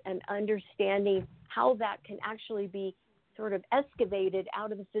piece and understanding how that can actually be sort of excavated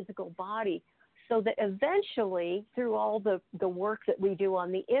out of the physical body, so that eventually, through all the work that we do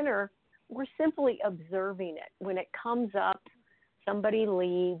on the inner, we're simply observing it. When it comes up, somebody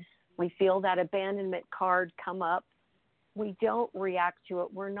leaves, we feel that abandonment card come up. We don't react to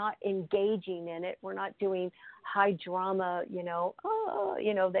it. We're not engaging in it. We're not doing high drama,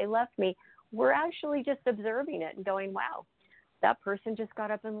 they left me. We're actually just observing it and going, wow, that person just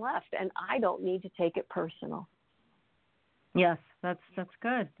got up and left, and I don't need to take it personal. Yes, that's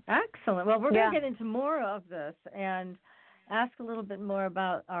good. Excellent. Well, we're going to get into more of this and ask a little bit more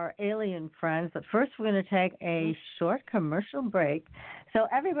about our alien friends. But first, we're going to take a short commercial break. So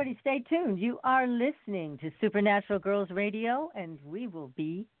everybody stay tuned. You are listening to Supernatural Girls Radio, and we will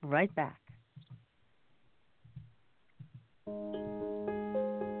be right back.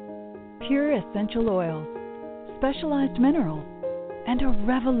 Pure essential oils, specialized minerals, and a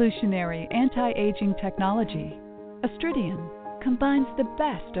revolutionary anti-aging technology. Astridian combines the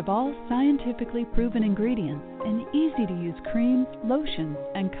best of all scientifically proven ingredients in easy-to-use creams, lotions,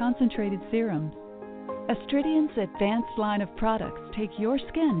 and concentrated serums. Astridian's advanced line of products take your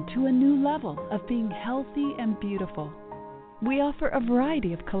skin to a new level of being healthy and beautiful. We offer a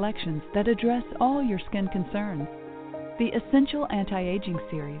variety of collections that address all your skin concerns. The Essential Anti-Aging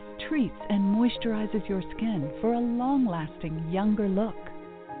Series treats and moisturizes your skin for a long-lasting, younger look.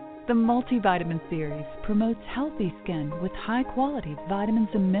 The Multivitamin Series promotes healthy skin with high-quality vitamins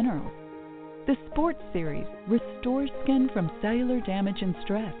and minerals. The Sports Series restores skin from cellular damage and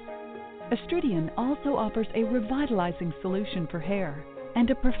stress. Astridian also offers a revitalizing solution for hair and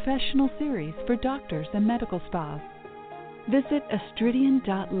a professional series for doctors and medical spas. Visit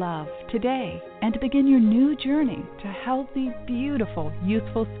astridian.love today and begin your new journey to healthy, beautiful,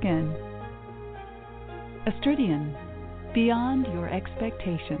 youthful skin. Astridian, beyond your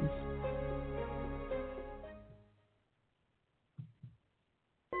expectations.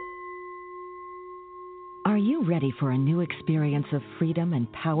 Are you ready for a new experience of freedom and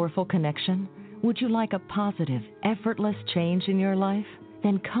powerful connection? Would you like a positive, effortless change in your life?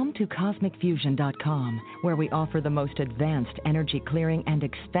 Then come to CosmicFusion.com, where we offer the most advanced energy clearing and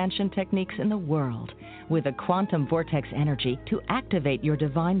expansion techniques in the world, with a quantum vortex energy to activate your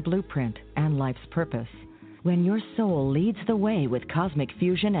divine blueprint and life's purpose. When your soul leads the way with cosmic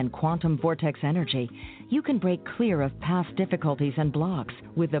fusion and quantum vortex energy, you can break clear of past difficulties and blocks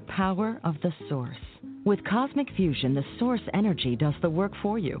with the power of the source. With cosmic fusion, the source energy does the work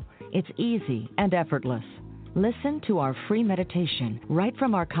for you. It's easy and effortless. Listen to our free meditation right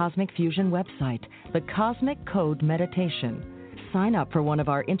from our Cosmic Fusion website, the Cosmic Code Meditation. Sign up for one of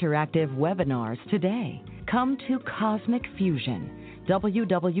our interactive webinars today. Come to Cosmic Fusion,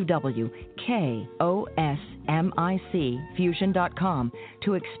 www.KOSMICfusion.com,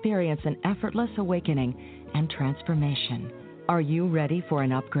 to experience an effortless awakening and transformation. Are you ready for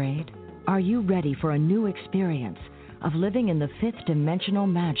an upgrade? Are you ready for a new experience of living in the fifth dimensional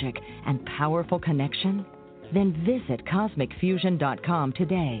magic and powerful connection? Then visit CosmicFusion.com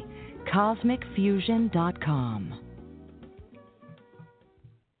today. CosmicFusion.com.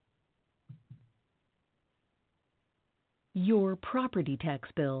 Your property tax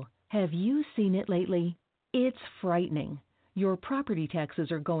bill. Have you seen it lately? It's frightening. Your property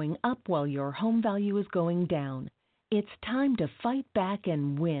taxes are going up while your home value is going down. It's time to fight back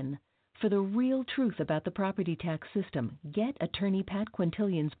and win. For the real truth about the property tax system, get attorney Pat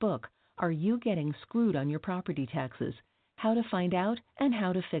Quintilian's book, Are You Getting Screwed on Your Property Taxes? How to Find Out and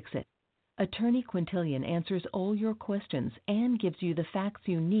How to Fix It. Attorney Quintilian answers all your questions and gives you the facts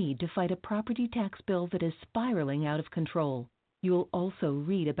you need to fight a property tax bill that is spiraling out of control. You'll also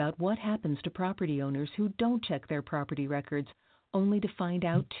read about what happens to property owners who don't check their property records only to find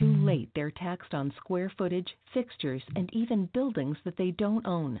out too late they're taxed on square footage, fixtures, and even buildings that they don't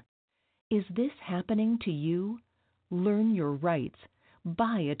own. Is this happening to you? Learn your rights.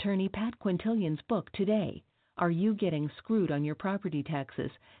 Buy attorney Pat Quintilian's book today. Are you getting screwed on your property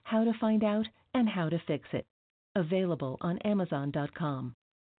taxes? How to find out and how to fix it. Available on Amazon.com.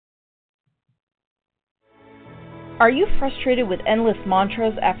 Are you frustrated with endless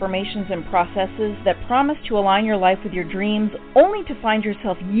mantras, affirmations, and processes that promise to align your life with your dreams, only to find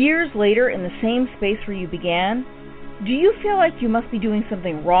yourself years later in the same space where you began? Do you feel like you must be doing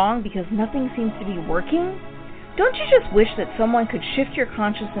something wrong because nothing seems to be working? Don't you just wish that someone could shift your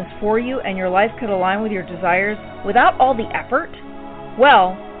consciousness for you and your life could align with your desires without all the effort?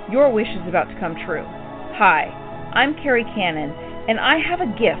 Well, your wish is about to come true. Hi, I'm Carrie Cannon, and I have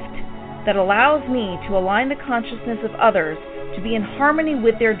a gift that allows me to align the consciousness of others to be in harmony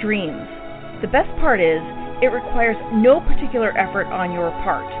with their dreams. The best part is, it requires no particular effort on your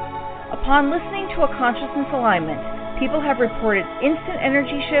part. Upon listening to a consciousness alignment, people have reported instant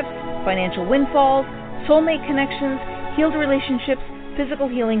energy shifts, financial windfalls, soulmate connections, healed relationships, physical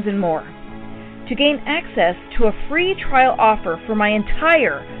healings, and more. To gain access to a free trial offer for my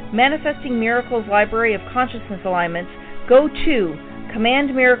entire Manifesting Miracles library of consciousness alignments, go to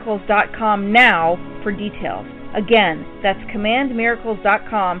commandmiracles.com now for details. Again, that's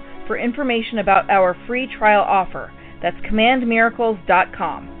commandmiracles.com for information about our free trial offer. That's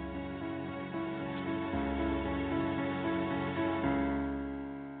commandmiracles.com.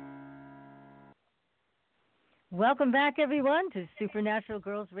 Welcome back, everyone, to Supernatural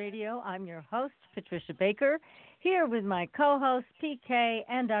Girls Radio. I'm your host, Patricia Baker, here with my co-host, PK,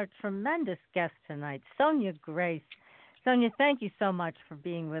 and our tremendous guest tonight, Sonja Grace. Sonja, thank you so much for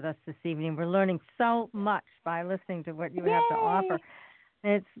being with us this evening. We're learning so much by listening to what you have to offer.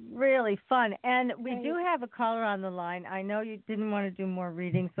 It's really fun. And we do have a caller on the line. I know you didn't want to do more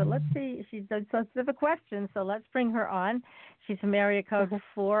readings, but let's see. She does have a question, so let's bring her on. She's from area code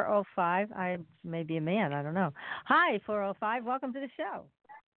 405. I may be a man. I don't know. Hi, 405. Welcome to the show.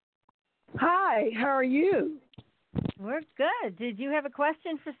 Hi, how are you? We're good. Did you have a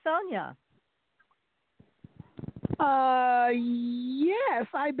question for Sonja? Yes,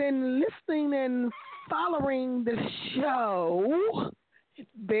 I've been listening and following the show.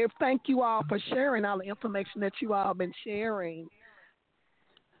 Thank you all for sharing all the information that you all have been sharing.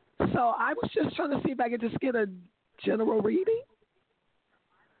 So I was just trying to see if I could just get a general reading.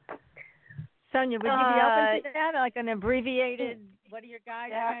 Sonja, would you be open to that? Like an abbreviated, what are your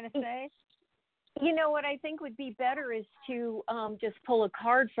guys trying to say? You know what I think would be better is to just pull a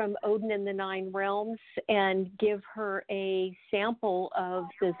card from Odin and the Nine Realms and give her a sample of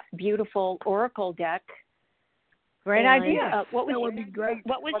this beautiful oracle deck. Great idea. That would be great.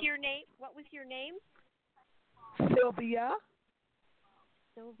 What was your name? What was your name? Sylvia.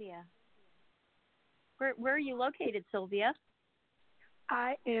 Sylvia. Where are you located, Sylvia?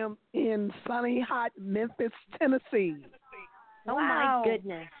 I am in sunny, hot Memphis, Tennessee. Oh, my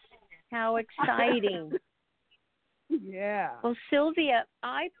goodness. How exciting. Yeah. Well, Sylvia,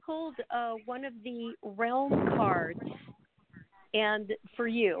 I pulled one of the realm cards and for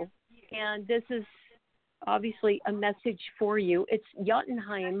you, and this is obviously a message for you. It's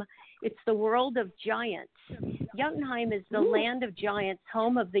Jotunheim. It's the world of giants. Jotunheim is the land of giants,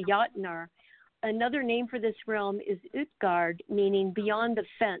 home of the Jotnar. Another name for this realm is Utgard, meaning beyond the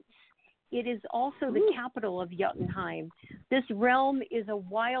fence. It is also the capital of Jotunheim. This realm is a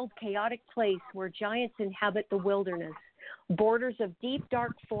wild, chaotic place where giants inhabit the wilderness. Borders of deep,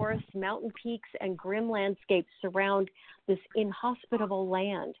 dark forests, mountain peaks, and grim landscapes surround this inhospitable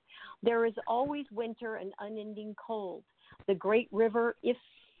land. There is always winter and unending cold. The great river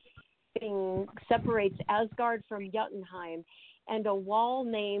Ifing separates Asgard from Jotunheim, and a wall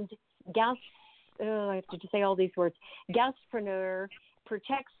named I have to say all these words, Gasprenur,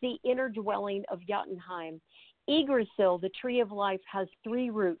 protects the inner dwelling of Jotunheim. Yggdrasil, the tree of life, has 3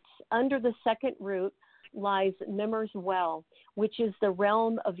 roots. Under the second root lies Mimir's well, which is the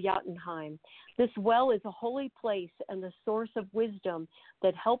realm of Jotunheim. This well is a holy place and the source of wisdom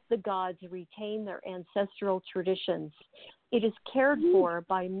that help the gods retain their ancestral traditions. It is cared for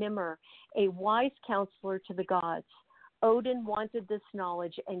by Mimir, a wise counselor to the gods. Odin wanted this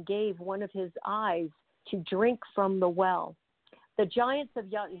knowledge and gave one of his eyes to drink from the well. The giants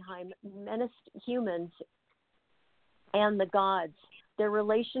of Jotunheim menaced humans and the gods. Their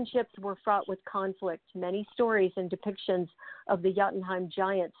relationships were fraught with conflict. Many stories and depictions of the Jotunheim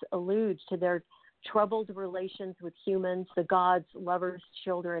giants allude to their troubled relations with humans, the gods, lovers,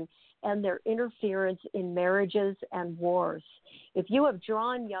 children, and their interference in marriages and wars. If you have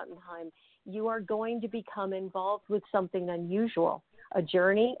drawn Jotunheim, you are going to become involved with something unusual, a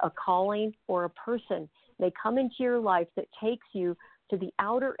journey, a calling, or a person may come into your life that takes you to the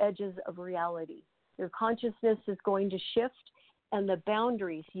outer edges of reality. Your consciousness is going to shift, and the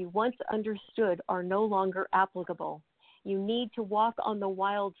boundaries you once understood are no longer applicable. You need to walk on the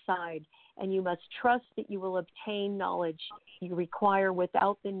wild side, and you must trust that you will obtain knowledge you require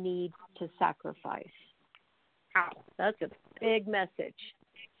without the need to sacrifice. Wow, that's a big message.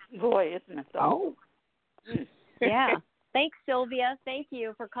 Boy, isn't it so? Oh. Yeah. Thanks, Sylvia. Thank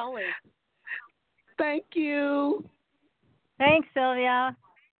you for calling. Thank you. Thanks, Sylvia.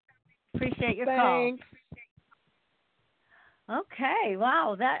 Appreciate your call. Okay,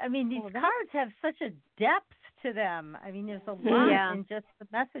 wow. These cards have such a depth to them. I mean, there's a lot in just the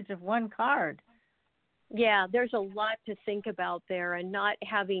message of one card. Yeah, there's a lot to think about there, and not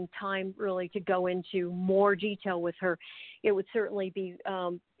having time really to go into more detail with her. It would certainly be,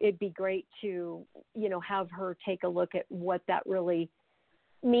 it'd be great to, have her take a look at what that really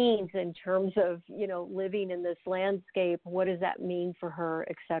means in terms of, living in this landscape. What does that mean for her,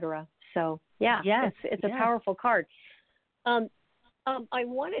 et cetera? So, it's a powerful card. I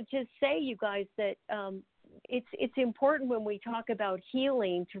wanted to say, you guys, that it's important when we talk about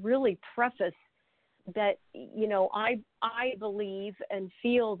healing to really preface that, I believe and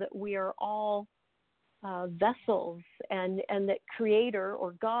feel that we are all vessels, and that Creator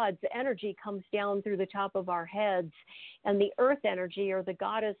or God's energy comes down through the top of our heads, and the earth energy or the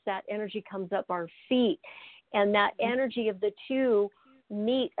goddess, that energy comes up our feet, and that energy of the two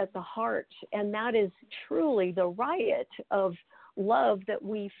meet at the heart, and that is truly the riot of love that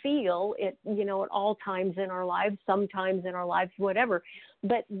we feel at all times in our lives, sometimes in our lives, whatever.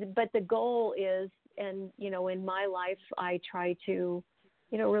 But the goal is, and in my life, I try to,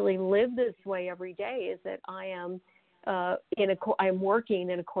 really live this way every day, is that I am I'm working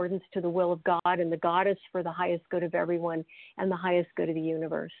in accordance to the will of God and the goddess for the highest good of everyone and the highest good of the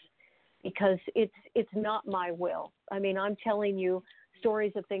universe, because it's not my will. I mean, I'm telling you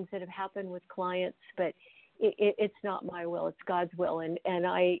stories of things that have happened with clients, but it's not my will. It's God's will. And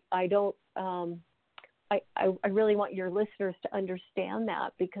I don't, I really want your listeners to understand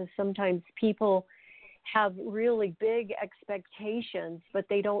that, because sometimes people have really big expectations, but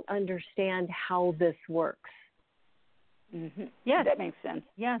they don't understand how this works. Mm-hmm. Yeah, that makes sense.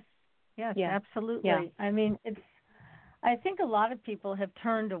 Yes, absolutely. Yeah. I mean, I think a lot of people have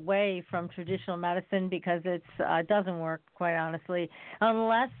turned away from traditional medicine because it doesn't work, quite honestly,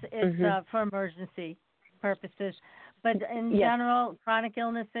 unless it's for emergency purposes. But in general, chronic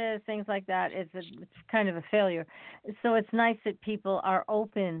illnesses, things like that, it's kind of a failure. So it's nice that people are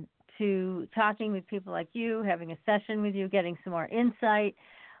open to talking with people like you, having a session with you, getting some more insight,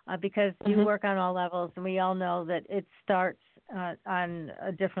 because you work on all levels, and we all know that it starts on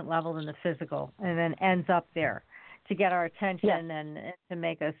a different level than the physical and then ends up there to get our attention and to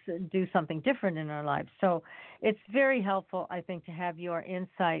make us do something different in our lives. So it's very helpful, I think, to have your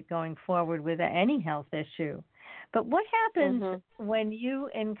insight going forward with any health issue. But what happens when you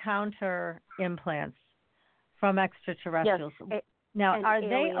encounter implants from extraterrestrials? Yes. Now, are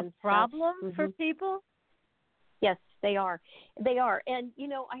they a problem for people? Yes, they are. They are. And,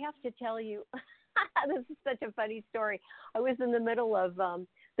 I have to tell you, this is such a funny story. I was in the middle of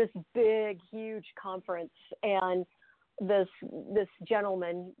this big, huge conference, and this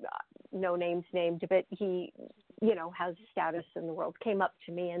gentleman, no names named, but he, has status in the world, came up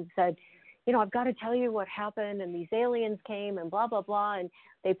to me and said, I've got to tell you what happened, and these aliens came and blah, blah, blah, and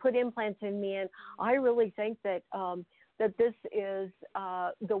they put implants in me, and I really think that that this is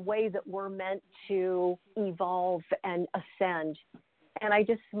the way that we're meant to evolve and ascend. And I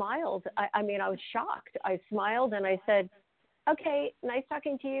just smiled. I mean, I was shocked. I smiled and I said, okay, nice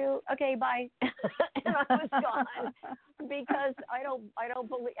talking to you. Okay, bye. And I was gone, because I don't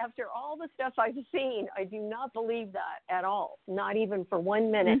believe, after all the stuff I've seen, I do not believe that at all, not even for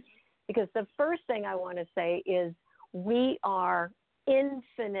 1 minute. Because the first thing I want to say is we are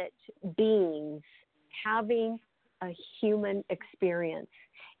infinite beings having a human experience.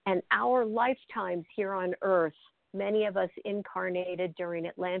 And our lifetimes here on Earth, many of us incarnated during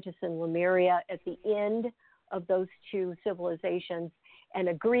Atlantis and Lemuria at the end of those two civilizations, and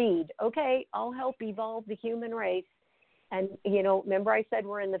agreed, okay, I'll help evolve the human race. And, remember I said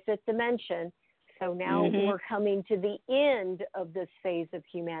we're in the fifth dimension. So now we're coming to the end of this phase of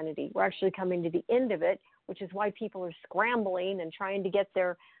humanity. We're actually coming to the end of it, which is why people are scrambling and trying to get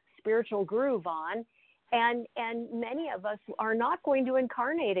their spiritual groove on. And many of us are not going to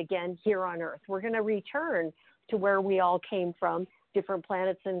incarnate again here on Earth. We're going to return to where we all came from, different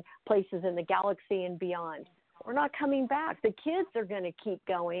planets and places in the galaxy and beyond. we're not coming back. The kids are going to keep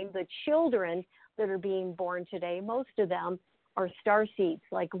going. The children that are being born today, most of them are starseeds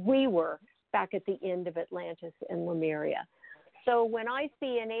like we were back at the end of Atlantis and Lemuria. So when I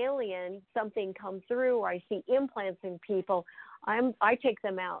see an alien, something come through, or I see implants in people, I take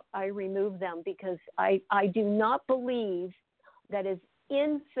them out. I remove them because I do not believe that as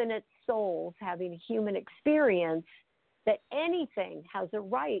infinite souls having a human experience, that anything has a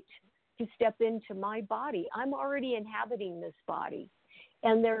right to step into my body. I'm already inhabiting this body.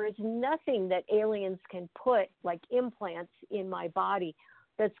 And there is nothing that aliens can put, like implants, in my body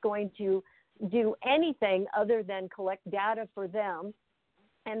that's going to do anything other than collect data for them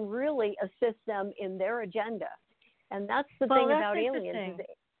and really assist them in their agenda. And that's the thing about aliens.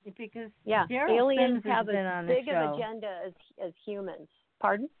 Because aliens have been as big of agenda as humans.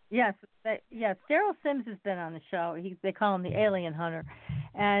 Pardon? Yes. Daryl Sims has been on the show. They call him the Alien Hunter.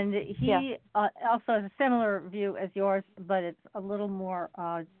 And he also has a similar view as yours, but it's a little more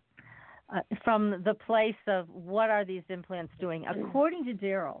from the place of what are these implants doing. According to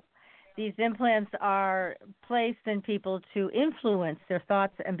Daryl, these implants are placed in people to influence their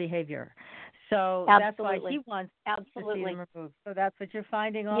thoughts and behavior. So that's why he wants to see them removed. So that's what you're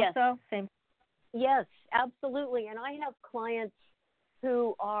finding also? Yes. Yes, absolutely. And I have clients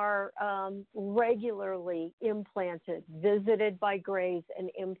who are regularly implanted, visited by Grays and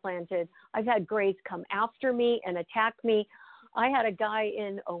implanted. I've had Grays come after me and attack me. I had a guy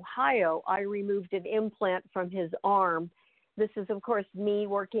in Ohio. I removed an implant from his arm. This is, of course, me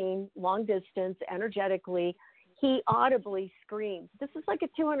working long distance energetically. He audibly screamed. This is like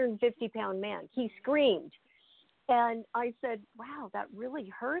a 250-pound man. He screamed. And I said, wow, that really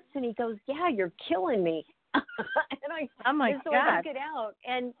hurts. And he goes, yeah, you're killing me. And I took it out.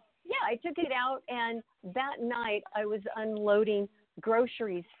 And I took it out. And that night I was unloading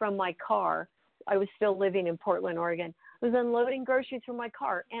groceries from my car. I was still living in Portland, Oregon. I was unloading groceries from my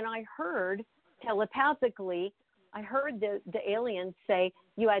car. And I heard telepathically, the aliens say,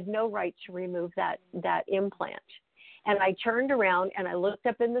 you had no right to remove that implant. And I turned around and I looked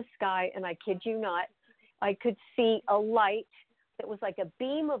up in the sky, and I kid you not, I could see a light that was like a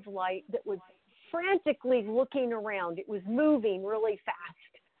beam of light that was frantically looking around. It was moving really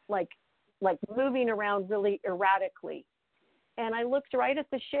fast, like moving around really erratically. And I looked right at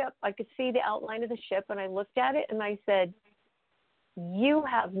the ship. I could see the outline of the ship, and I looked at it and I said, you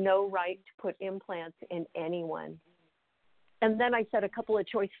have no right to put implants in anyone. And then I said a couple of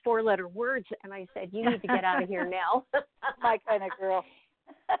choice 4-letter words, and I said, you need to get out of here now. My kind of girl.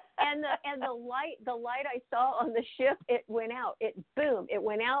 And the light I saw on the ship, it went out. It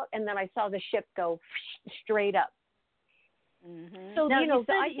went out, and then I saw the ship go straight up. Mm-hmm. So, now,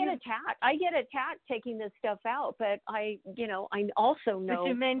 I get attacked. I get attacked taking this stuff out, but I also know. But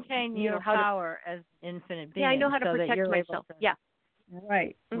you maintain your power as infinite being. Yeah, I know how to protect myself.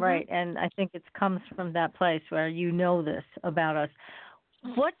 Right, mm-hmm. Right. And I think it comes from that place where you know this about us.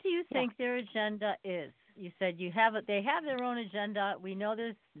 What do you think their agenda is? You said they have their own agenda. We know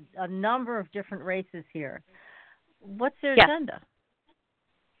there's a number of different races here. What's their agenda?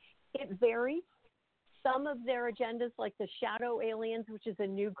 It varies. Some of their agendas, like the shadow aliens, which is a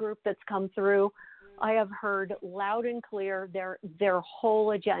new group that's come through, I have heard loud and clear their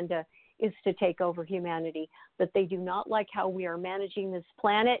whole agenda is to take over humanity, that they do not like how we are managing this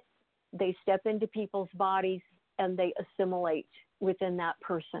planet. They step into people's bodies and they assimilate within that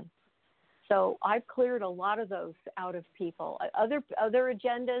person. So I've cleared a lot of those out of people. Other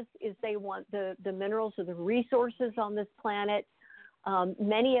agendas is they want the minerals or the resources on this planet.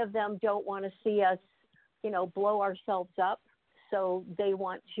 Many of them don't want to see us, blow ourselves up. So they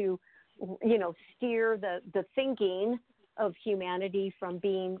want to, steer the thinking of humanity from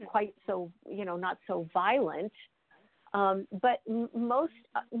being quite so, not so violent. But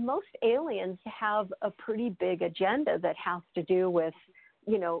most aliens have a pretty big agenda that has to do with,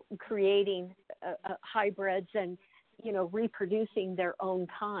 creating hybrids and, reproducing their own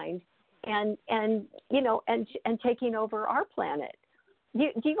kind and taking over our planet. Do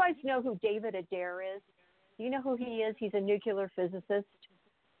you guys know who David Adair is? Do you know who he is? He's a nuclear physicist.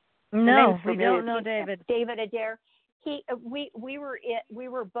 No, we don't know David. David Adair. We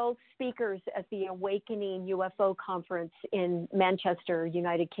were both speakers at the Awakening UFO conference in Manchester,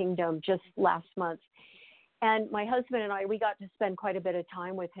 United Kingdom, just last month. And my husband and I, we got to spend quite a bit of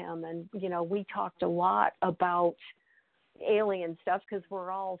time with him, and we talked a lot about alien stuff because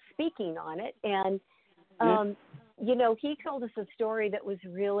we're all speaking on it. And he told us a story that was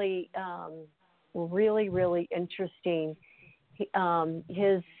really, really, really interesting.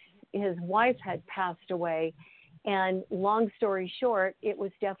 His wife had passed away. And long story short, it was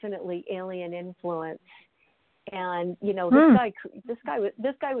definitely alien influence. And this guy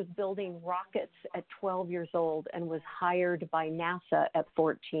was building rockets at 12 years old and was hired by NASA at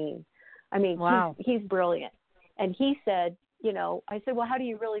 14. I mean, wow. he's brilliant. And he said, I said, well, how do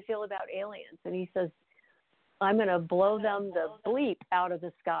you really feel about aliens? And he says, I'm going to blow them the bleep out of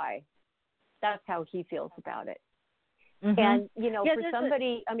the sky. That's how he feels about it. Mm-hmm. And, for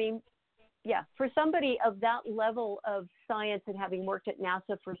somebody, for somebody of that level of science and having worked at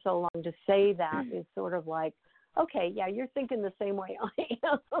NASA for so long to say that is sort of like, okay, yeah, you're thinking the same way I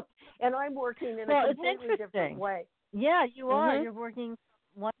am. And I'm working in a completely different way. Yeah, you are. You're working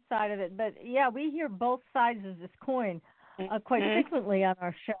one side of it. But, yeah, we hear both sides of this coin quite frequently on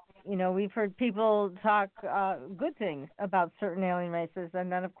our show. We've heard people talk good things about certain alien races.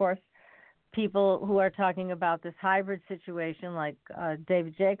 And then, of course, people who are talking about this hybrid situation like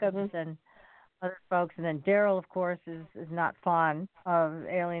David Jacobs and other folks. And then Daryl, of course, is not fond of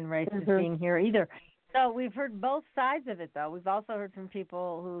alien races being here either. So we've heard both sides of it, though. We've also heard from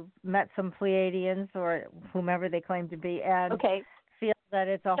people who've met some Pleiadians or whomever they claim to be and feel that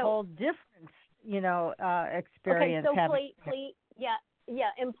it's a whole different, experience. Okay, so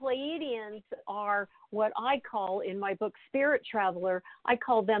and Pleiadians are what I call, in my book Spirit Traveler, I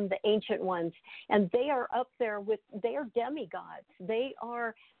call them the ancient ones. And they are up there they are demigods. They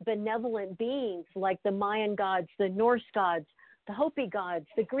are benevolent beings like the Mayan gods, the Norse gods, the Hopi gods,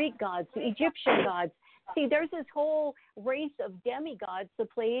 the Greek gods, the Egyptian gods. See, there's this whole race of demigods. The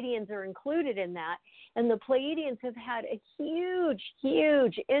Pleiadians are included in that. And the Pleiadians have had a huge,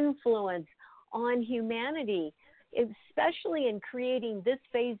 huge influence on humanity, especially in creating this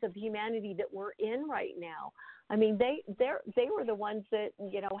phase of humanity that we're in right now. I mean, they were the ones that,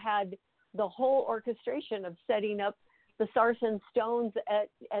 had the whole orchestration of setting up the sarsen stones at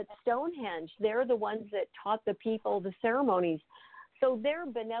Stonehenge. They're the ones that taught the people the ceremonies. So they're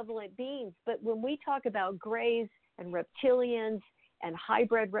benevolent beings. But when we talk about grays and reptilians and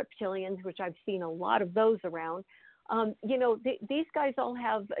hybrid reptilians, which I've seen a lot of those around, these guys all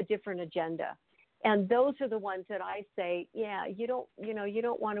have a different agenda. And those are the ones that I say, you don't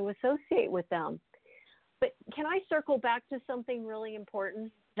want to associate with them. But can I circle back to something really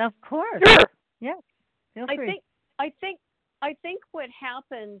important? Of course. Sure. Yeah. Feel free. I think what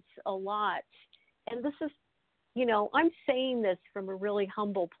happens a lot, and this is, I'm saying this from a really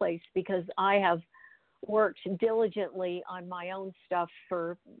humble place because I have worked diligently on my own stuff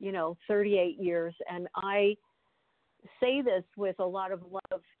for, 38 years. And I say this with a lot of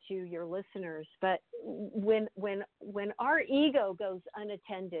love to your listeners, but when our ego goes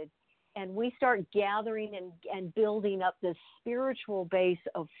unattended and we start gathering and building up this spiritual base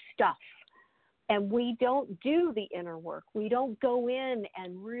of stuff, and we don't do the inner work, we don't go in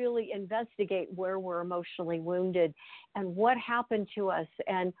and really investigate where we're emotionally wounded and what happened to us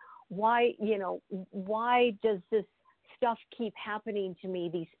and why does this stuff keep happening to me,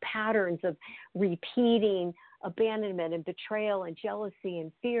 these patterns of repeating abandonment and betrayal and jealousy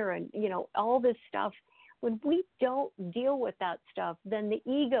and fear and, all this stuff. When we don't deal with that stuff, then the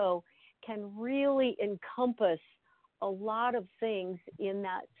ego can really encompass a lot of things in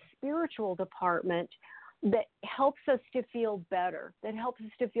that spiritual department that helps us to feel better,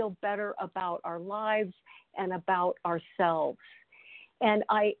 about our lives and about ourselves. And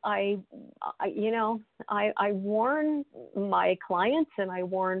I warn my clients and I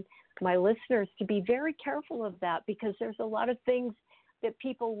warn my listeners to be very careful of that, because there's a lot of things that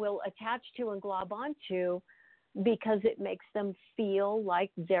people will attach to and glob onto because it makes them feel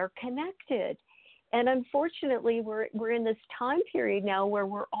like they're connected. And unfortunately, we're in this time period now where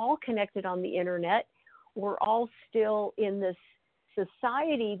we're all connected on the internet. We're all still in this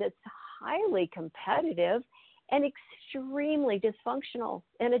society that's highly competitive and extremely dysfunctional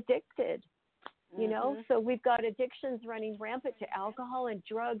and addicted. So we've got addictions running rampant to alcohol and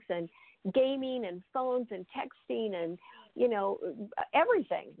drugs and gaming and phones and texting and,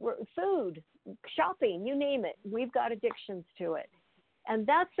 everything, food, shopping, you name it. We've got addictions to it. And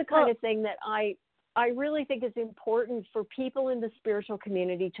that's the kind of thing that I really think is important for people in the spiritual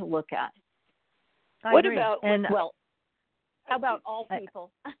community to look at. How about all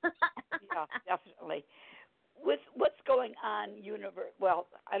people? Yeah, definitely. With what's going on,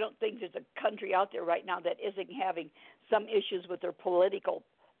 I don't think there's a country out there right now that isn't having some issues with their political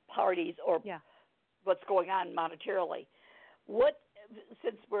parties or what's going on monetarily.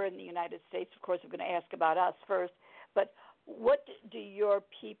 Since we're in the United States, of course, I'm going to ask about us first, but what do your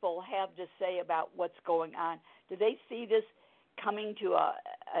people have to say about what's going on? Do they see this coming to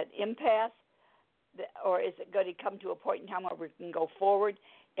an impasse, or is it going to come to a point in time where we can go forward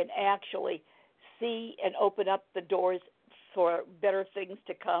and actually see and open up the doors for better things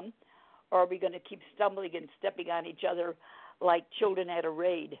to come? or are we going to keep stumbling and stepping on each other like children at a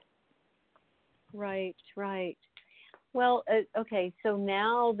raid? Right. Well, okay, so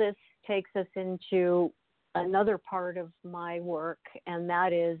now this takes us into another part of my work, and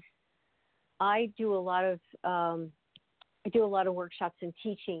that is I do a lot of workshops and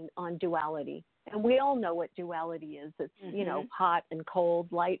teaching on duality. And we all know what duality is. It's, hot and cold,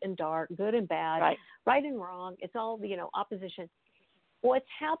 light and dark, good and bad, right and wrong. It's all, opposition. What's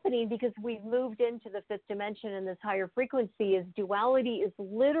happening, because we've moved into the fifth dimension and this higher frequency, is duality is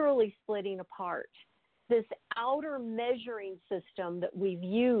literally splitting apart. This outer measuring system that we've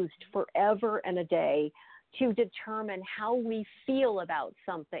used forever and a day to determine how we feel about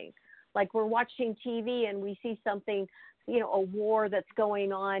something. Like we're watching TV and we see something, a war that's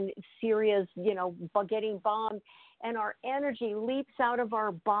going on, Syria's, getting bombed, and our energy leaps out of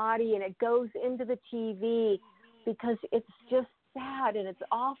our body and it goes into the TV because it's just sad and it's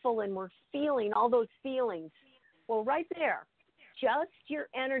awful and we're feeling all those feelings. Well, right there, just your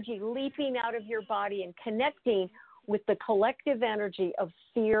energy leaping out of your body and connecting with the collective energy of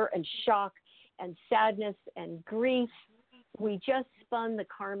fear and shock and sadness and grief, we just spun the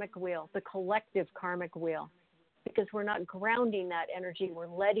karmic wheel, the collective karmic wheel, because we're not grounding that energy. We're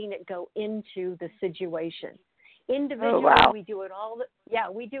letting it go into the situation. Individually, we do it all.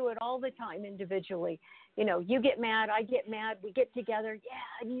 We do it all the time individually. You get mad, I get mad, we get together.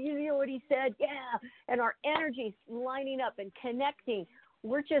 Yeah, you know what he said? Yeah, and our energy's lining up and connecting.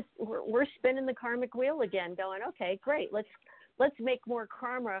 We're spinning the karmic wheel again, going, okay, great. Let's make more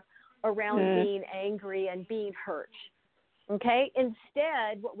karma around being angry and being hurt. Okay.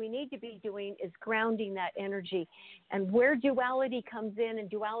 Instead, what we need to be doing is grounding that energy. And where duality comes in and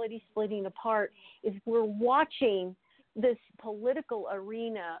duality splitting apart is we're watching this political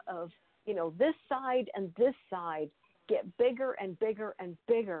arena of, this side and this side get bigger and bigger and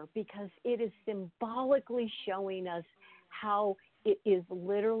bigger, because it is symbolically showing us how it is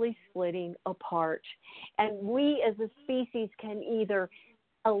literally splitting apart. And we as a species can either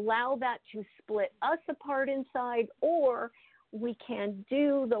allow that to split us apart inside, or we can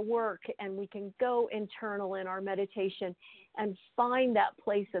do the work and we can go internal in our meditation and find that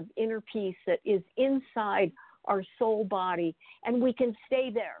place of inner peace that is inside our soul body, and we can stay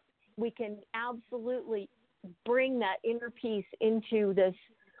there. We can absolutely bring that inner peace into this,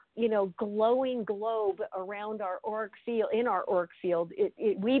 glowing globe around our auric field. In our auric field,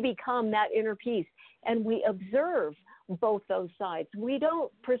 we become that inner peace, and we observe both those sides. We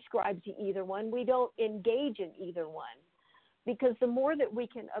don't prescribe to either one. We don't engage in either one, because the more that we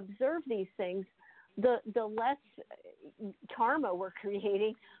can observe these things, the less karma we're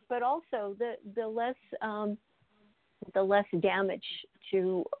creating, but also the less damage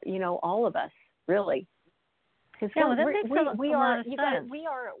to all of us, really.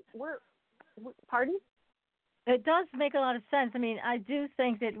 Pardon? It does make a lot of sense. I mean, I do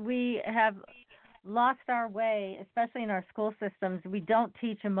think that we have lost our way, especially in our school systems. We don't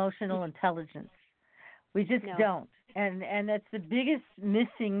teach emotional intelligence. We just don't. And that's the biggest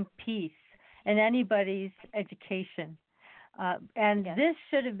missing piece in anybody's education. This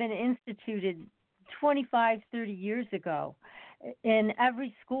should have been instituted 25, 30 years ago in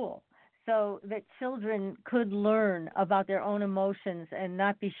every school, so that children could learn about their own emotions and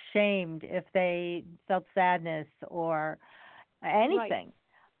not be shamed if they felt sadness or anything.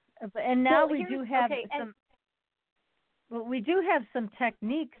 Right. And now we do have some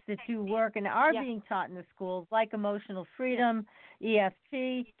techniques that do work and are being taught in the schools, like emotional freedom,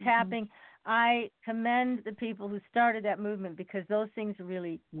 EFT, tapping. I commend the people who started that movement, because those things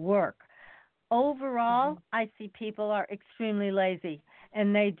really work. Overall, I see people are extremely lazy,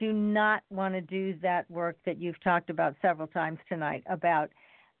 and they do not want to do that work that you've talked about several times tonight, about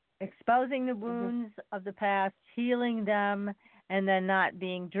exposing the wounds of the past, healing them, and then not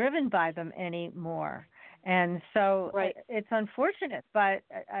being driven by them anymore. And so it's unfortunate, but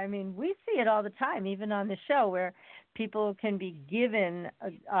I mean, we see it all the time, even on the show, where people can be given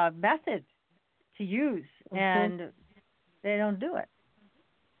a method to use and they don't do it.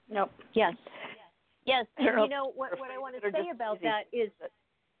 Nope. Yes. And what I want to say about that is,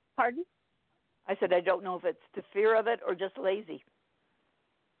 pardon? I said I don't know if it's the fear of it or just lazy.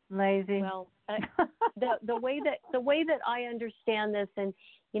 Lazy. Well, the way that I understand this, and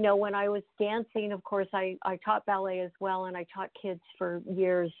when I was dancing, of course, I taught ballet as well, and I taught kids for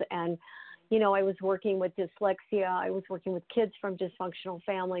years, and I was working with dyslexia, I was working with kids from dysfunctional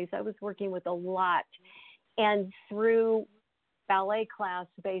families, I was working with a lot, and through ballet class,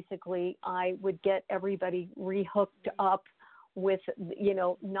 basically, I would get everybody rehooked up with,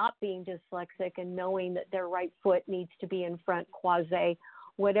 not being dyslexic and knowing that their right foot needs to be in front, croisé,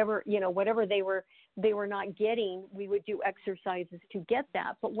 whatever they were not getting, we would do exercises to get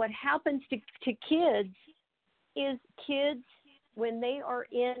that. But what happens to kids is kids, when they are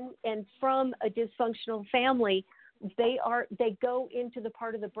in and from a dysfunctional family, they go into the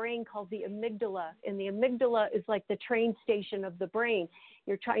part of the brain called the amygdala, and the amygdala is like the train station of the brain.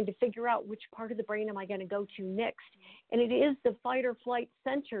 You're trying to figure out which part of the brain am I going to go to next, and it is the fight or flight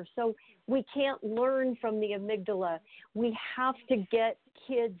center. So we can't learn from the amygdala. We have to get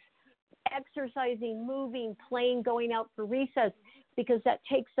kids exercising, moving, playing, going out for recess, because that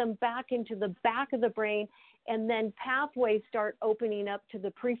takes them back into the back of the brain, and then pathways start opening up to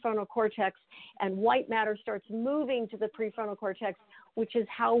the prefrontal cortex, and white matter starts moving to the prefrontal cortex, which is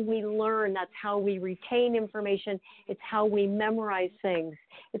how we learn. That's how we retain information. It's how we memorize things.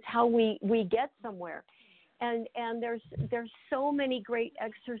 It's how we get somewhere. And there's so many great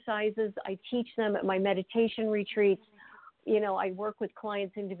exercises. I teach them at my meditation retreats. I work with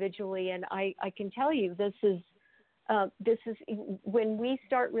clients individually, and I can tell you this is when we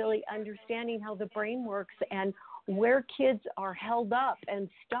start really understanding how the brain works and where kids are held up and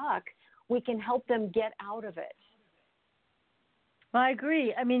stuck, we can help them get out of it. Well, I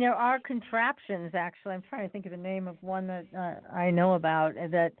agree. I mean, there are contraptions, actually. I'm trying to think of the name of one that I know about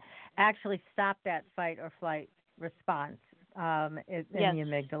that actually stop that fight or flight response in the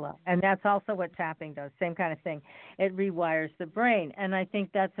amygdala. And that's also what tapping does, same kind of thing. It rewires the brain. And I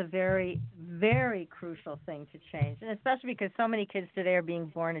think that's a very, very crucial thing to change, and especially because so many kids today are being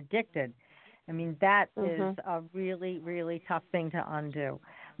born addicted. I mean, that is a really, really tough thing to undo.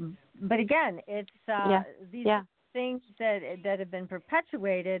 But again, it's these things that have been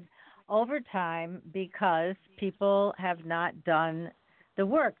perpetuated over time because people have not done the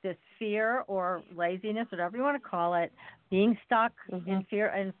work. This fear or laziness, whatever you want to call it, being stuck in fear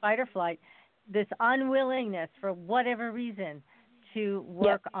and fight or flight, this unwillingness for whatever reason to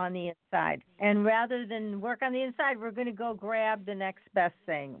work on the inside. And rather than work on the inside, we're going to go grab the next best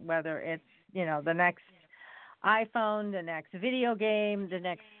thing, whether it's, the next iPhone, the next video game, the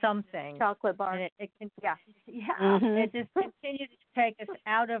next something. Chocolate bar. And it just continues to take us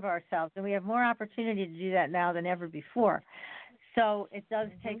out of ourselves. And we have more opportunity to do that now than ever before. So it does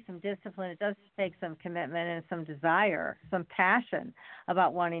take some discipline. It does take some commitment and some desire, some passion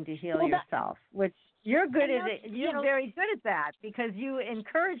about wanting to heal yourself, which you're good at it. You're very good at that because you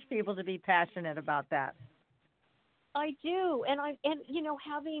encourage people to be passionate about that. I do, and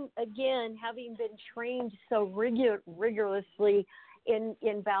having been trained so rigorously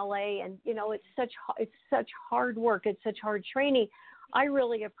in ballet, and it's such hard work, it's such hard training. I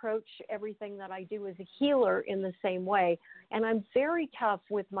really approach everything that I do as a healer in the same way, and I'm very tough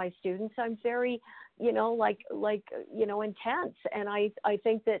with my students. I'm very, intense, and I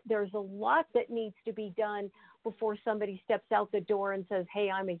think that there's a lot that needs to be done before somebody steps out the door and says,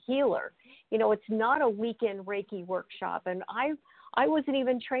 hey, I'm a healer. It's not a weekend Reiki workshop. And I wasn't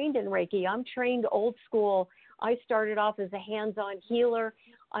even trained in Reiki. I'm trained old school. I started off as a hands-on healer.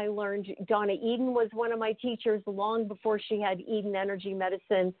 I learned Donna Eden was one of my teachers long before she had Eden Energy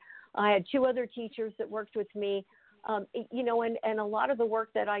Medicine. I had two other teachers that worked with me. And a lot of the work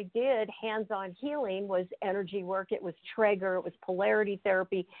that I did, hands-on healing, was energy work. It was Traeger. It was polarity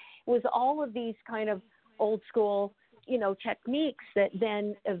therapy. It was all of these kind of old school, techniques that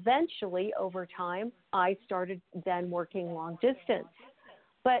then eventually over time I started then working long distance.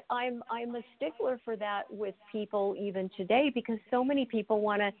 But I'm a stickler for that with people even today because so many people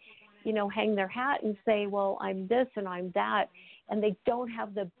want to, hang their hat and say, well, I'm this and I'm that, and they don't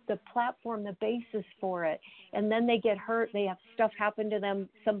have the platform, the basis for it. And then they get hurt. They have stuff happen to them.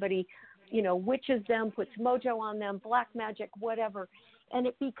 Somebody, witches them, puts mojo on them, black magic, whatever. And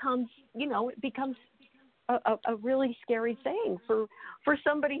it becomes a really scary thing for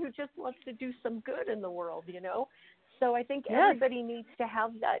somebody who just wants to do some good in the world, So I think everybody needs to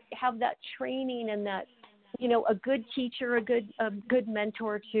have that training and that, a good teacher, a good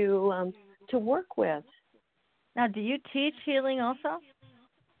mentor to work with. Now, do you teach healing also?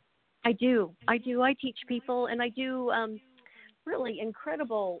 I do. I teach people, and I do really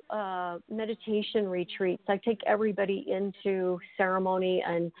incredible meditation retreats. I take everybody into ceremony,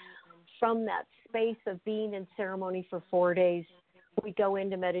 and from that space of being in ceremony for 4 days, we go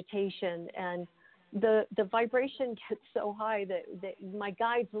into meditation, and the vibration gets so high that my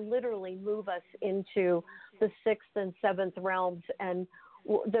guides literally move us into the 6th and 7th realms, and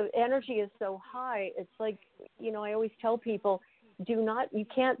the energy is so high. It's like, I always tell people, you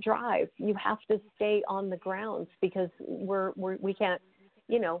can't drive. You have to stay on the grounds because we can't,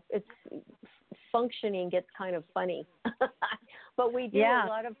 it's functioning gets kind of funny, but we do a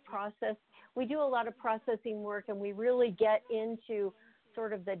lot of processing work, and we really get into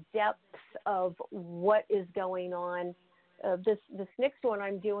sort of the depths of what is going on. This next one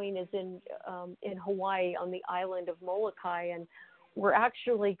I'm doing is in Hawaii on the island of Molokai, and we're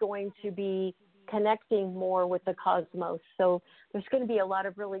actually going to be connecting more with the cosmos. So there's going to be a lot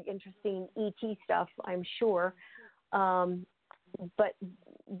of really interesting ET stuff, I'm sure. But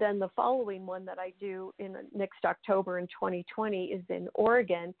then the following one that I do in next October in 2020 is in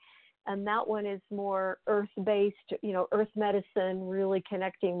Oregon. And that one is more earth-based, earth medicine, really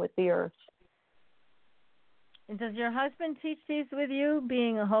connecting with the earth. And does your husband teach these with you,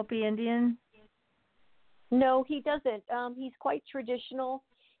 being a Hopi Indian? No, he doesn't. He's quite traditional.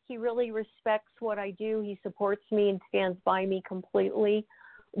 He really respects what I do. He supports me and stands by me completely.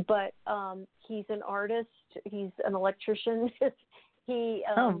 But he's an artist. He's an electrician.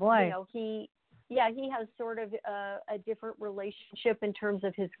 Oh boy! He has sort of a different relationship in terms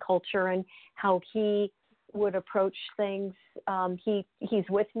of his culture and how he would approach things. He's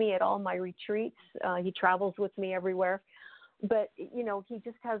with me at all my retreats. He travels with me everywhere. But he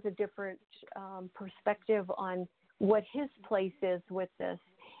just has a different perspective on what his place is with this.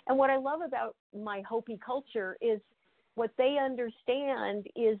 And what I love about my Hopi culture is what they understand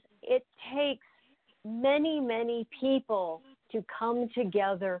is it takes many, many people to come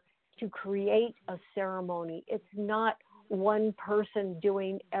together to create a ceremony. It's not one person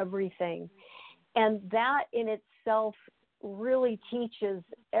doing everything. And that in itself really teaches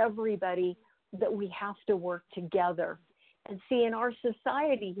everybody that we have to work together. And see, in our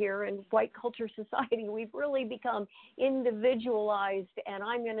society here, in white culture society, we've really become individualized, and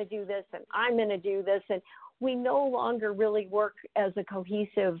I'm going to do this, and I'm going to do this, and we no longer really work as a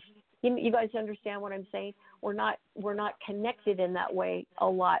cohesive. You guys understand what I'm saying? We're not connected in that way a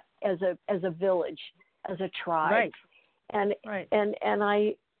lot as a village, as a tribe. Right. And right. And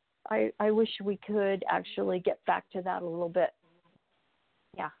I wish we could actually get back to that a little bit.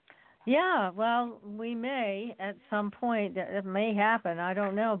 Yeah. Yeah, well, we may at some point. It may happen. I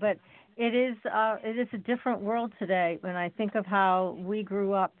don't know, but it is a different world today. When I think of how we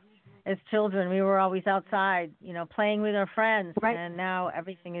grew up as children, we were always outside, playing with our friends, right. And now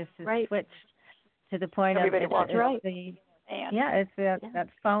everything is just right. switched to the point everybody of wants right. it's that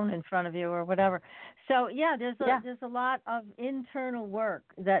phone in front of you or whatever. So there's a lot of internal work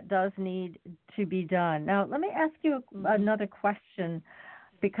that does need to be done. Now, let me ask you another question,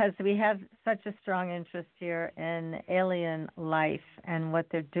 because we have such a strong interest here in alien life and what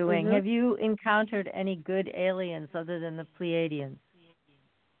they're doing. Mm-hmm. Have you encountered any good aliens other than the Pleiadians?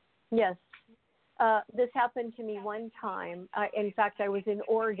 Yes. This happened to me one time. In fact, I was in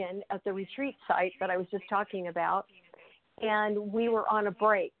Oregon at the retreat site that I was just talking about, and we were on a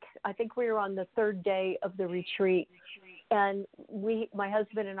break. I think we were on the third day of the retreat. And my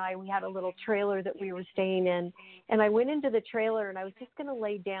husband and I, we had a little trailer that we were staying in. And I went into the trailer, and I was just going to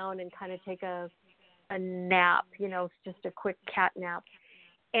lay down and kind of take a nap, just a quick cat nap.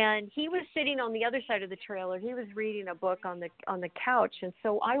 And he was sitting on the other side of the trailer. He was reading a book on the couch. And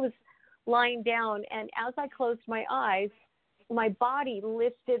so I was lying down, and as I closed my eyes, my body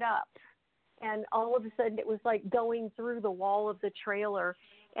lifted up. And all of a sudden, it was like going through the wall of the trailer,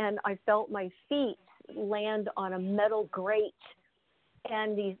 and I felt my feet land on a metal grate,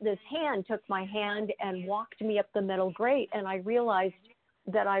 and this hand took my hand and walked me up the metal grate, and I realized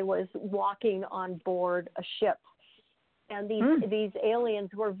that I was walking on board a ship. And these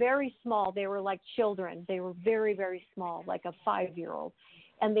aliens were very small. They were like children. They were very, very small, like a 5-year-old,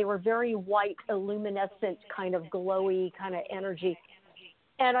 and they were very white, luminescent, kind of glowy kind of energy.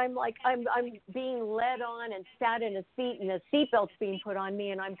 And I'm like, I'm being led on and sat in a seat, and a seatbelt's being put on me,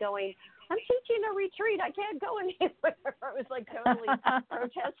 and I'm going, I'm teaching a retreat. I can't go anywhere. I was like totally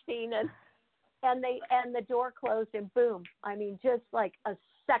protesting, and the door closed, and boom. I mean, just like a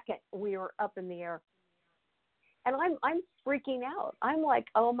second, we were up in the air, and I'm freaking out. I'm like,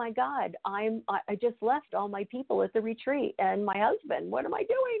 oh my God, I just left all my people at the retreat and my husband. What am I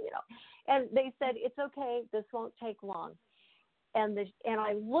doing? And they said, it's okay. This won't take long. And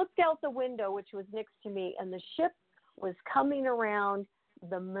I looked out the window, which was next to me, and the ship was coming around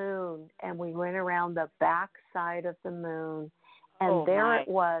the moon, and we went around the back side of the moon, and it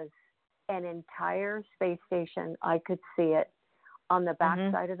was, an entire space station. I could see it on the back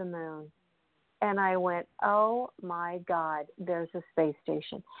side of the moon. And I went, oh my God, there's a space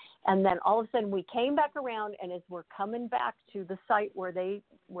station. And then all of a sudden we came back around, and as we're coming back to the site where they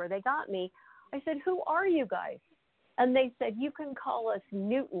got me, I said, who are you guys? And they said, you can call us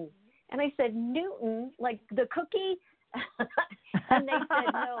Newton. And I said, Newton, like the cookie? And they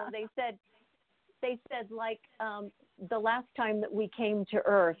said, no. They said like the last time that we came to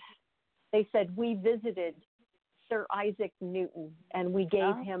Earth, they said we visited Sir Isaac Newton, and we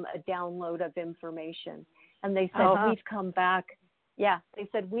gave him a download of information. And they said, we've come back. Yeah, they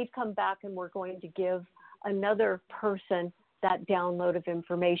said, we've come back and we're going to give another person that download of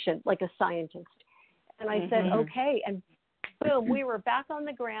information, like a scientist. And I said, okay. And boom, we were back on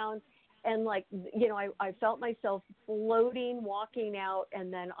the ground. And like, you know, I felt myself floating, walking out.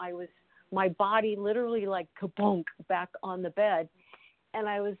 And then my body literally like kabonk back on the bed. And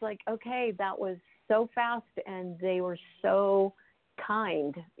I was like, okay, that was so fast. And they were so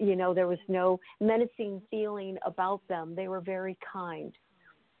kind. You know, there was no menacing feeling about them. They were very kind.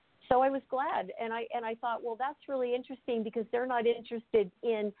 So I was glad. And I thought, well, that's really interesting because they're not interested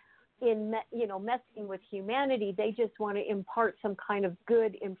in you know, messing with humanity. They just want to impart some kind of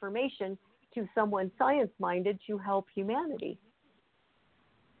good information to someone science-minded to help humanity.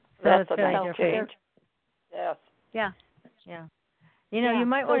 That's a nice change. Yes. Yeah. Yeah. You know, you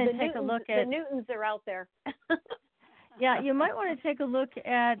might want to take a look at... The Newtons are out there. Yeah, you might want to take a look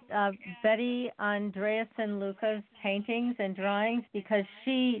at Betty Andreasen Luca's paintings and drawings because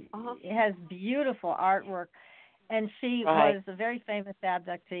she has beautiful artwork. And she was a very famous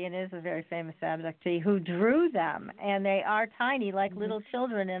abductee and is a very famous abductee who drew them. And they are tiny, like little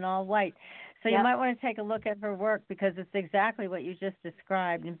children in all white. So you might want to take a look at her work because it's exactly what you just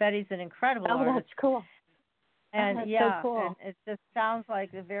described. And Betty's an incredible artist. Oh, that's cool. And that's so cool. And it just sounds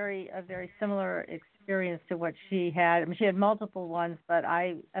like a very similar experience to what she had. I mean, she had multiple ones, but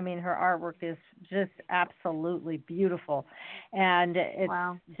I mean, her artwork is just absolutely beautiful, and it's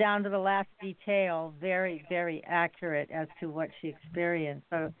down to the last detail, very, very accurate as to what she experienced.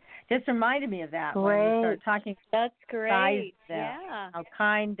 So, just reminded me of that when we start talking. That's great. How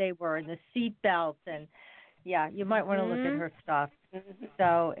kind they were, and the seat belts, and you might want to look at her stuff.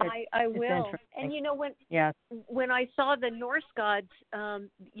 So I will. It's and you know when I saw the Norse gods,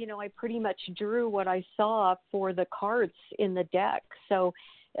 you know, I pretty much drew what I saw for the cards in the deck. So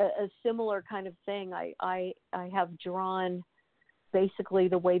a similar kind of thing. I have drawn basically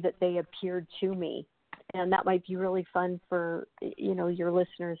the way that they appeared to me, and that might be really fun for, you know, your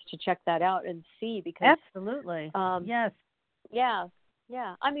listeners to check that out and see because absolutely yes.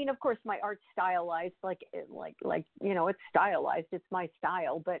 Yeah. I mean, of course, my art's stylized, like you know, it's stylized. It's my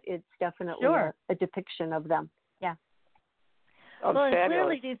style, but it's definitely a depiction of them. Yeah. Well, and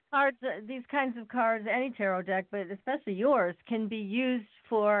clearly these cards, these kinds of cards, any tarot deck, but especially yours, can be used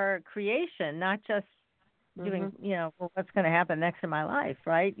for creation, not just doing, you know, what's going to happen next in my life,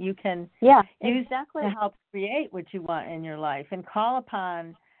 right? You can use to help create what you want in your life and call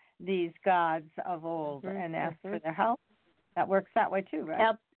upon these gods of old and ask for their help. That works that way too,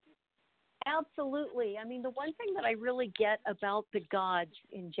 right? Absolutely. I mean, the one thing that I really get about the gods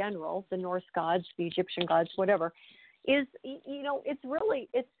in general, the Norse gods, the Egyptian gods, whatever, is, you know, it's really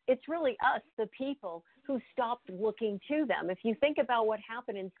us, the people, who stopped looking to them. If you think about what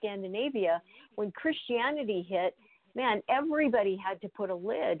happened in Scandinavia when Christianity hit, man, everybody had to put a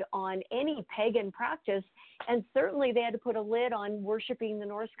lid on any pagan practice, and certainly they had to put a lid on worshiping the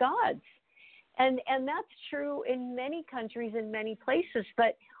Norse gods. And that's true in many countries, in many places,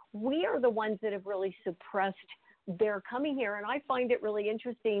 but we are the ones that have really suppressed their coming here. And I find it really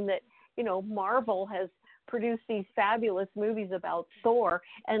interesting that, you know, Marvel has produced these fabulous movies about Thor,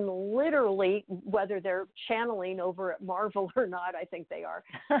 and literally, whether they're channeling over at Marvel or not, I think they are,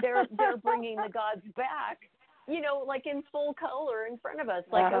 they're bringing the gods back, you know, like in full color in front of us.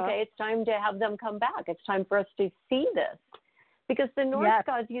 Like, okay, it's time to have them come back. It's time for us to see this. Because the Norse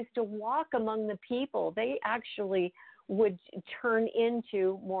gods used to walk among the people. They actually would turn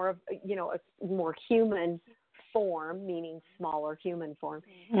into more of, you know, a more human form, meaning smaller human form,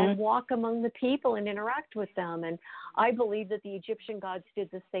 and walk among the people and interact with them. And I believe that the Egyptian gods did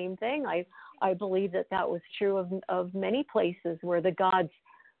the same thing. I believe that was true of many places where the gods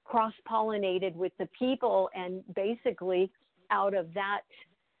cross-pollinated with the people, and basically out of that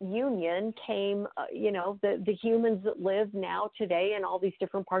union came, you know, the humans that live now today in all these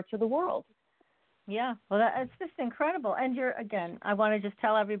different parts of the world. Yeah, well, it's just incredible. And again, I want to just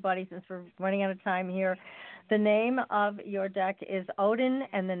tell everybody, since we're running out of time here, the name of your deck is Odin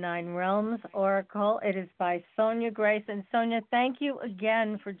and the Nine Realms Oracle. It is by Sonja Grace. And Sonja, thank you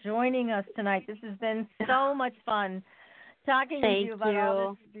again for joining us tonight. This has been so much fun talking to you about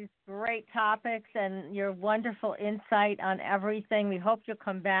all these great topics and your wonderful insight on everything. We hope you'll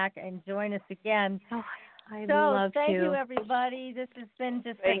come back and join us again. I'd love to. Thank you, everybody. This has been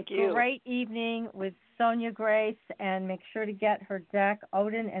just a great evening with Sonja Grace, and make sure to get her deck,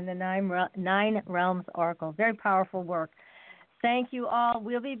 Odin and the Nine Realms Oracle. Very powerful work. Thank you all.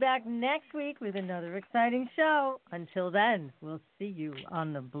 We'll be back next week with another exciting show. Until then, we'll see you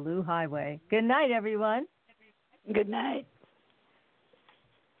on the Blue Highway. Good night, everyone. Good night.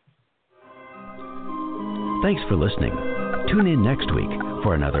 Thanks for listening. Tune in next week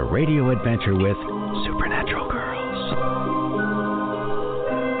for another radio adventure with Supernatural Girls.